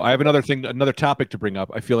have another topic to bring up.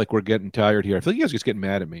 I feel like we're getting tired here. I feel like you guys are just getting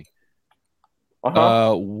mad at me.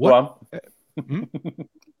 What?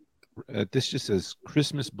 This just says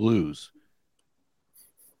Christmas blues.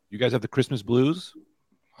 You guys have the Christmas blues?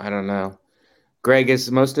 I don't know. Greg,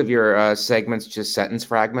 is most of your segments just sentence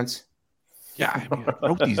fragments? Yeah, I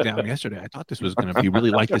wrote these down yesterday. I thought this was going to be really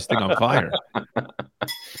like this thing on fire.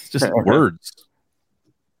 It's just words.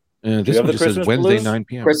 This one just says Wednesday, blues? 9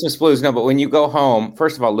 p.m. Christmas blues. No, but when you go home,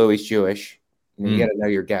 first of all, Louis Jewish. You got to know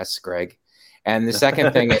your guests, Greg. And the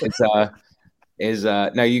second thing is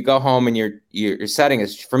no, you go home and your setting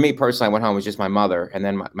is, for me personally, I went home with just my mother, and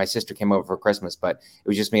then my sister came over for Christmas, but it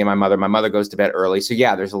was just me and my mother. My mother goes to bed early, so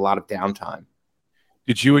yeah, there's a lot of downtime.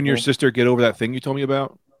 Did you and your sister get over that thing you told me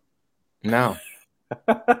about? No.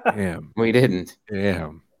 Damn. We didn't.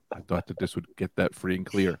 Damn. I thought that this would get that free and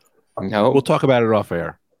clear. No. We'll talk about it off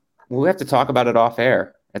air. We have to talk about it off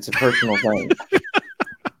air. It's a personal thing.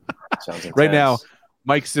 Sounds intense. Right now,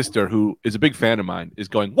 Mike's sister, who is a big fan of mine, is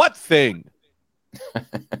going, "What thing?"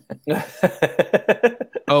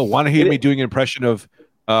 Oh, want to hear me doing an impression of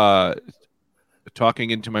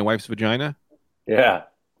talking into my wife's vagina? Yeah.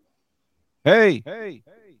 Hey,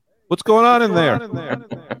 what's going on in there?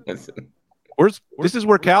 This is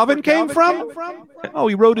where Calvin came from? Oh,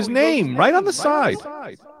 he wrote his name right on the side.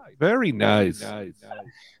 Very nice. That's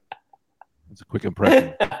a quick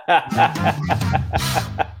impression.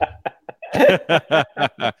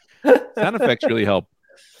 Sound effects really help.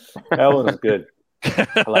 That one is good.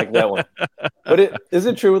 I like that one. But is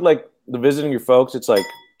it true with like the visiting your folks? It's like,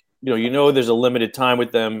 you know, there's a limited time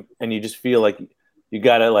with them, and you just feel like you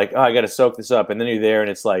gotta I gotta soak this up, and then you're there, and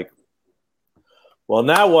it's like, well,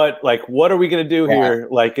 now what? Like, what are we gonna do here?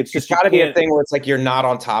 Like, it's got to be a thing where it's like you're not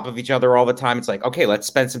on top of each other all the time. It's like, okay, let's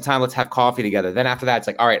spend some time. Let's have coffee together. Then after that, it's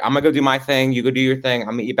like, all right, I'm gonna go do my thing. You go do your thing. I'm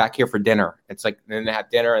gonna meet you back here for dinner. It's like, then they have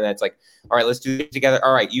dinner, and then it's like, all right, let's do it together.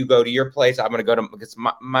 All right, you go to your place. I'm gonna go to, because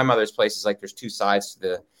my mother's place is like, there's two sides to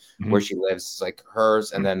the where she lives. It's like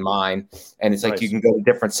hers and then mine, and it's like you can go to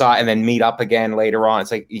different side and then meet up again later on.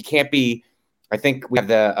 It's like you can't be. I think we have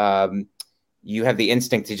the you have the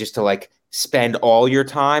instinct to like spend all your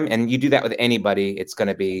time, and you do that with anybody, it's going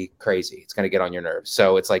to be crazy. It's going to get on your nerves.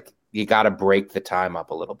 So it's like you got to break the time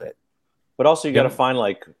up a little bit. But also you got to find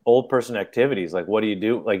like old person activities. Like, what do you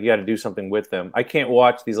do? Like, you got to do something with them. I can't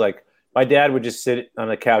watch these. Like, my dad would just sit on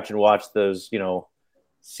the couch and watch those,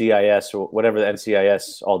 CIS or whatever, the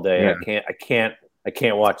NCIS all day. Yeah. I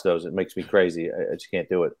can't watch those. It makes me crazy. I just can't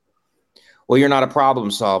do it. Well, you're not a problem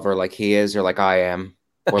solver like he is, or like I am,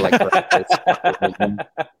 or like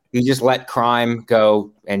you just let crime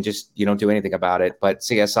go and just you don't do anything about it. But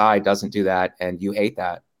CSI doesn't do that, and you hate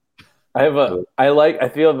that. I have an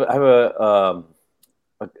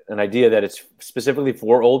idea that it's specifically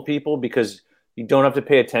for old people, because you don't have to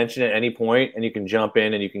pay attention at any point, and you can jump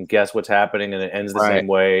in and you can guess what's happening, and it ends the same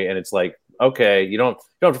way. And it's like, okay, you don't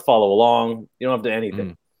have to follow along, you don't have to do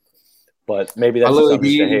anything. But maybe that's something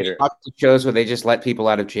to hater. Shows where they just let people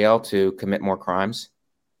out of jail to commit more crimes.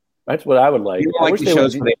 That's what I would like. You don't like the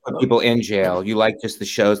shows where they put people in jail. You like just the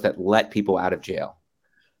shows that let people out of jail.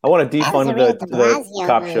 I want to defund the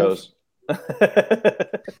cop shows.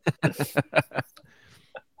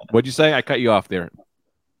 What'd you say? I cut you off there.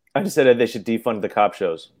 I just said that they should defund the cop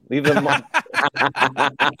shows. Leave them alone.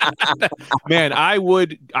 Man, I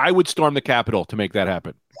would storm the Capitol to make that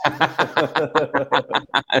happen.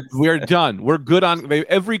 We're done. We're good on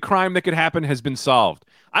every crime that could happen has been solved.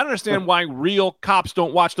 I don't understand why real cops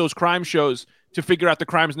don't watch those crime shows to figure out the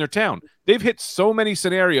crimes in their town. They've hit so many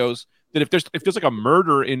scenarios that if there's like a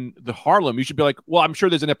murder in the Harlem, you should be like, well, I'm sure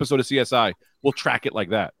there's an episode of CSI. We'll track it like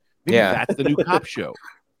that. Maybe that's the new cop show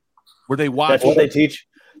where they watch. That's what they teach.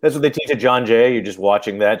 That's what they teach at John Jay. You're just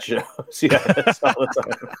watching that show. That's all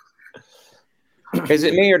the time. Is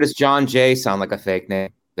it me, or does John Jay sound like a fake name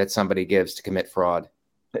that somebody gives to commit fraud?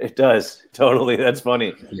 It does. Totally. That's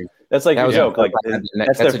funny. That's like a joke. Like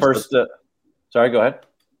that's their first. Sorry, go ahead.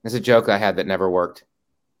 It's a joke I had that never worked.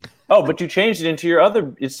 Oh, but you changed it into your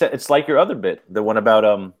other. It's like your other bit, the one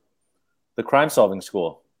about the crime solving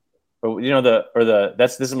school, or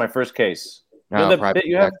this is my first case. No, the bit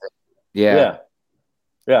you have? Yeah.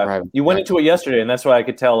 You went into it yesterday, and that's why I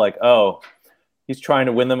could tell. Like, oh, He's trying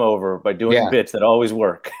to win them over by doing Yeah. bits that always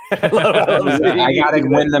work. I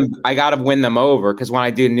gotta win them over because when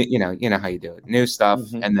I do, you know how you do it, new stuff,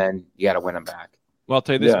 and then you gotta win them back. Well, I'll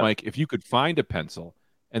tell you this, Yeah. Mike. If you could find a pencil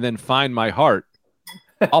and then find my heart,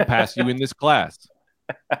 I'll pass you in this class.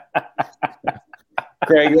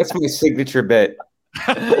 Greg, that's my signature bit.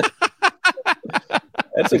 That's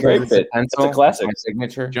a great bit. Pencil, That's a classic. my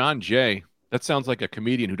signature. John Jay. That sounds like a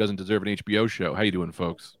comedian who doesn't deserve an HBO show. How you doing,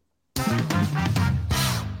 folks?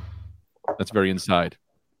 That's very inside.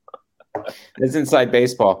 It's inside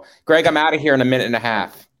baseball. Greg, I'm out of here in a minute and a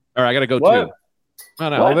half. All right, I got to go What? too. No,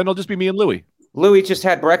 well, then it'll just be me and Louie. Louie just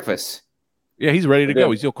had breakfast. Yeah, he's ready to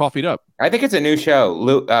go. He's all coffeeed up. I think it's a new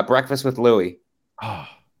show, Breakfast with Louie. Oh,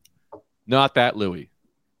 not that Louie.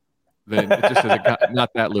 Then it just says not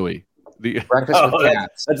that Louie. The Breakfast with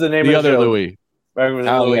Cats. That's the name the of the other show. Louie, Breakfast with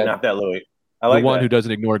Oh, Louie, yeah. not that Louie. I like the one that. who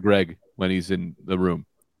doesn't ignore Greg when he's in the room.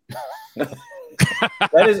 That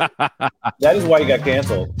is why he got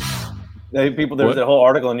canceled. There was a whole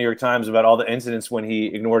article in the New York Times about all the incidents when he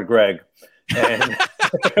ignored Greg. And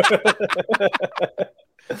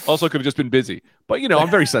Also could have just been busy. But, I'm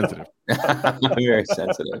very sensitive. I'm very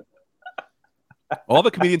sensitive. All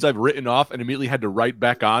the comedians I've written off and immediately had to write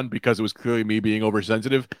back on because it was clearly me being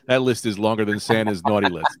oversensitive, that list is longer than Santa's naughty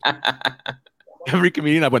list. Every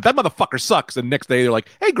comedian I went, that motherfucker sucks. And next day they're like,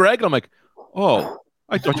 hey, Greg. And I'm like, oh,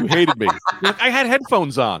 I thought you hated me. Like, I had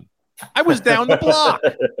headphones on. I was down the block.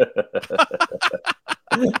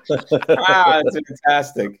 That's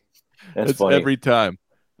fantastic. That's It's funny. every time.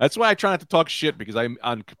 That's why I try not to talk shit because I'm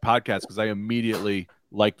on podcasts because I immediately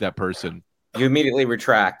like that person You immediately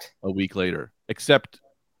retract. a week later, except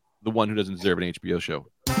the one who doesn't deserve an HBO show.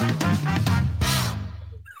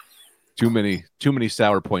 Too many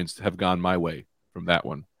sour points have gone my way from that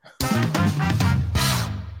one.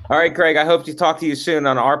 All right, Greg, I hope to talk to you soon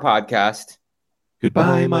on our podcast.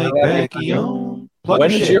 Goodbye, Mike Vecchione.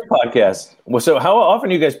 When is your podcast? Well, so how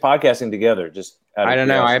often are you guys podcasting together? Just out of I don't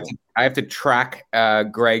know. curiosity. I have to track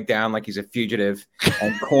Greg down like he's a fugitive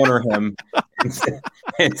and corner him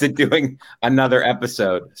into doing another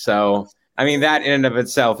episode. So, I mean, that in and of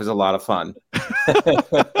itself is a lot of fun.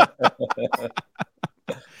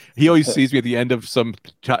 He always sees me at the end of some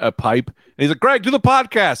pipe, and he's like, Greg, do the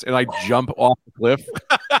podcast. And I jump off the cliff.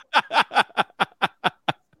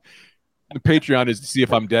 The Patreon is to see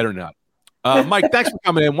if I'm dead or not. Mike, thanks for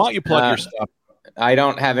coming in. Why don't you plug your stuff? I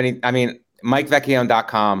don't have any. I mean,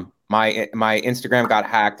 MikeVecchione.com. My Instagram got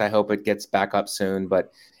hacked. I hope it gets back up soon.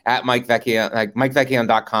 But at Mike Vecchione, like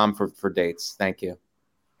MikeVecchione.com for dates. Thank you.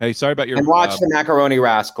 Hey, sorry about your. And watch the Macaroni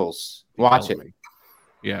Rascals. Watch it.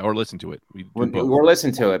 Yeah, or listen to it. We're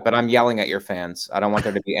listening to it, but I'm yelling at your fans. I don't want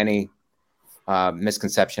there to be any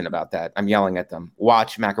misconception about that. I'm yelling at them.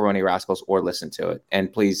 Watch Macaroni Rascals or listen to it.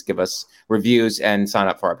 And please give us reviews and sign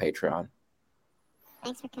up for our Patreon.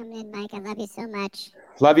 Thanks for coming in, Mike. I love you so much.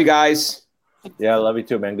 Love you guys. Yeah, I love you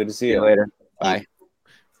too, man. Good to see See you. you later. Bye.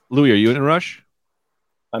 Louie, are you in a rush?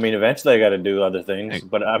 I mean, eventually I got to do other things, Hey,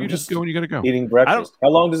 but I'm you just go when you got to go. eating breakfast. How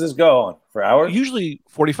long does this go on? For hours? Usually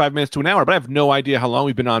 45 minutes to an hour, but I have no idea how long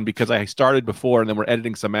we've been on because I started before and then we're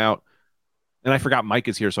editing some out. And I forgot Mike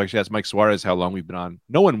is here, so I should ask Mike Suarez how long we've been on.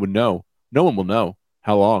 No one would know. No one will know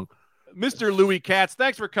how long. Mr. Louie Katz,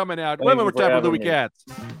 thanks for coming out. Thank One you more for time for having Louie me. Katz.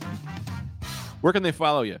 Where can they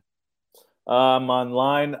follow you? I'm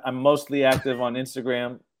online. I'm mostly active on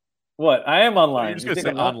Instagram. What? I am online. You're just You going to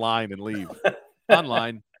think say I'm not? online and leave.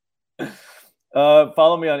 Online.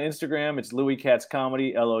 Follow me on Instagram. It's Louis Katz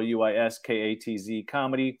Comedy, LOUISKATZ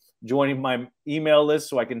Comedy. Joining my email list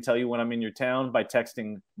so I can tell you when I'm in your town by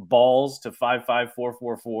texting balls to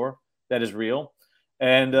 55444. That is real.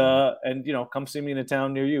 And come see me in a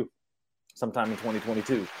town near you sometime in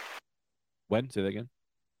 2022. When? Say that again.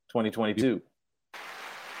 2022.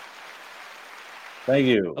 Thank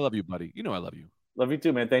you. I love you, buddy. You know I love you. Love you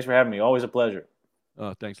too, man. Thanks for having me. Always a pleasure.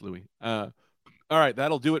 Oh, thanks, Louie. All right,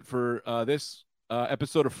 that'll do it for this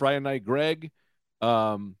episode of Friday Night Greg.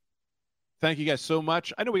 Thank you guys so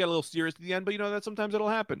much. I know we got a little serious at the end, but that sometimes it'll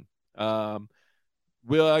happen. Thank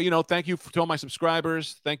you to all my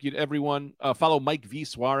subscribers. Thank you to everyone. Follow Mike V.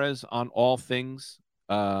 Suarez on all things.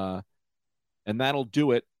 And that'll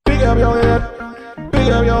do it. Pick up your head,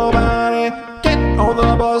 pick up your body. Get on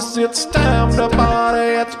the bus, it's time to party.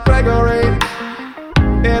 It's Gregory.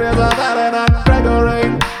 It is a Friday Night Gregory.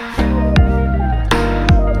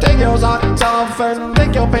 Take your socks off and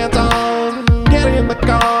take your pants on. Get in the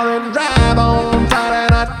car and drive on Friday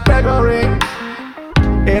Night Gregory.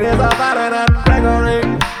 It is a Friday Night Gregory.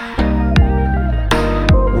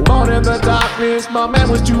 Born in the darkness, my man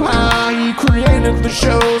was too high. He created the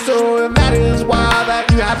show, so that is why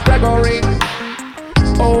that you have Gregory.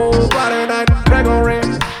 Oh, Friday night, Gregory.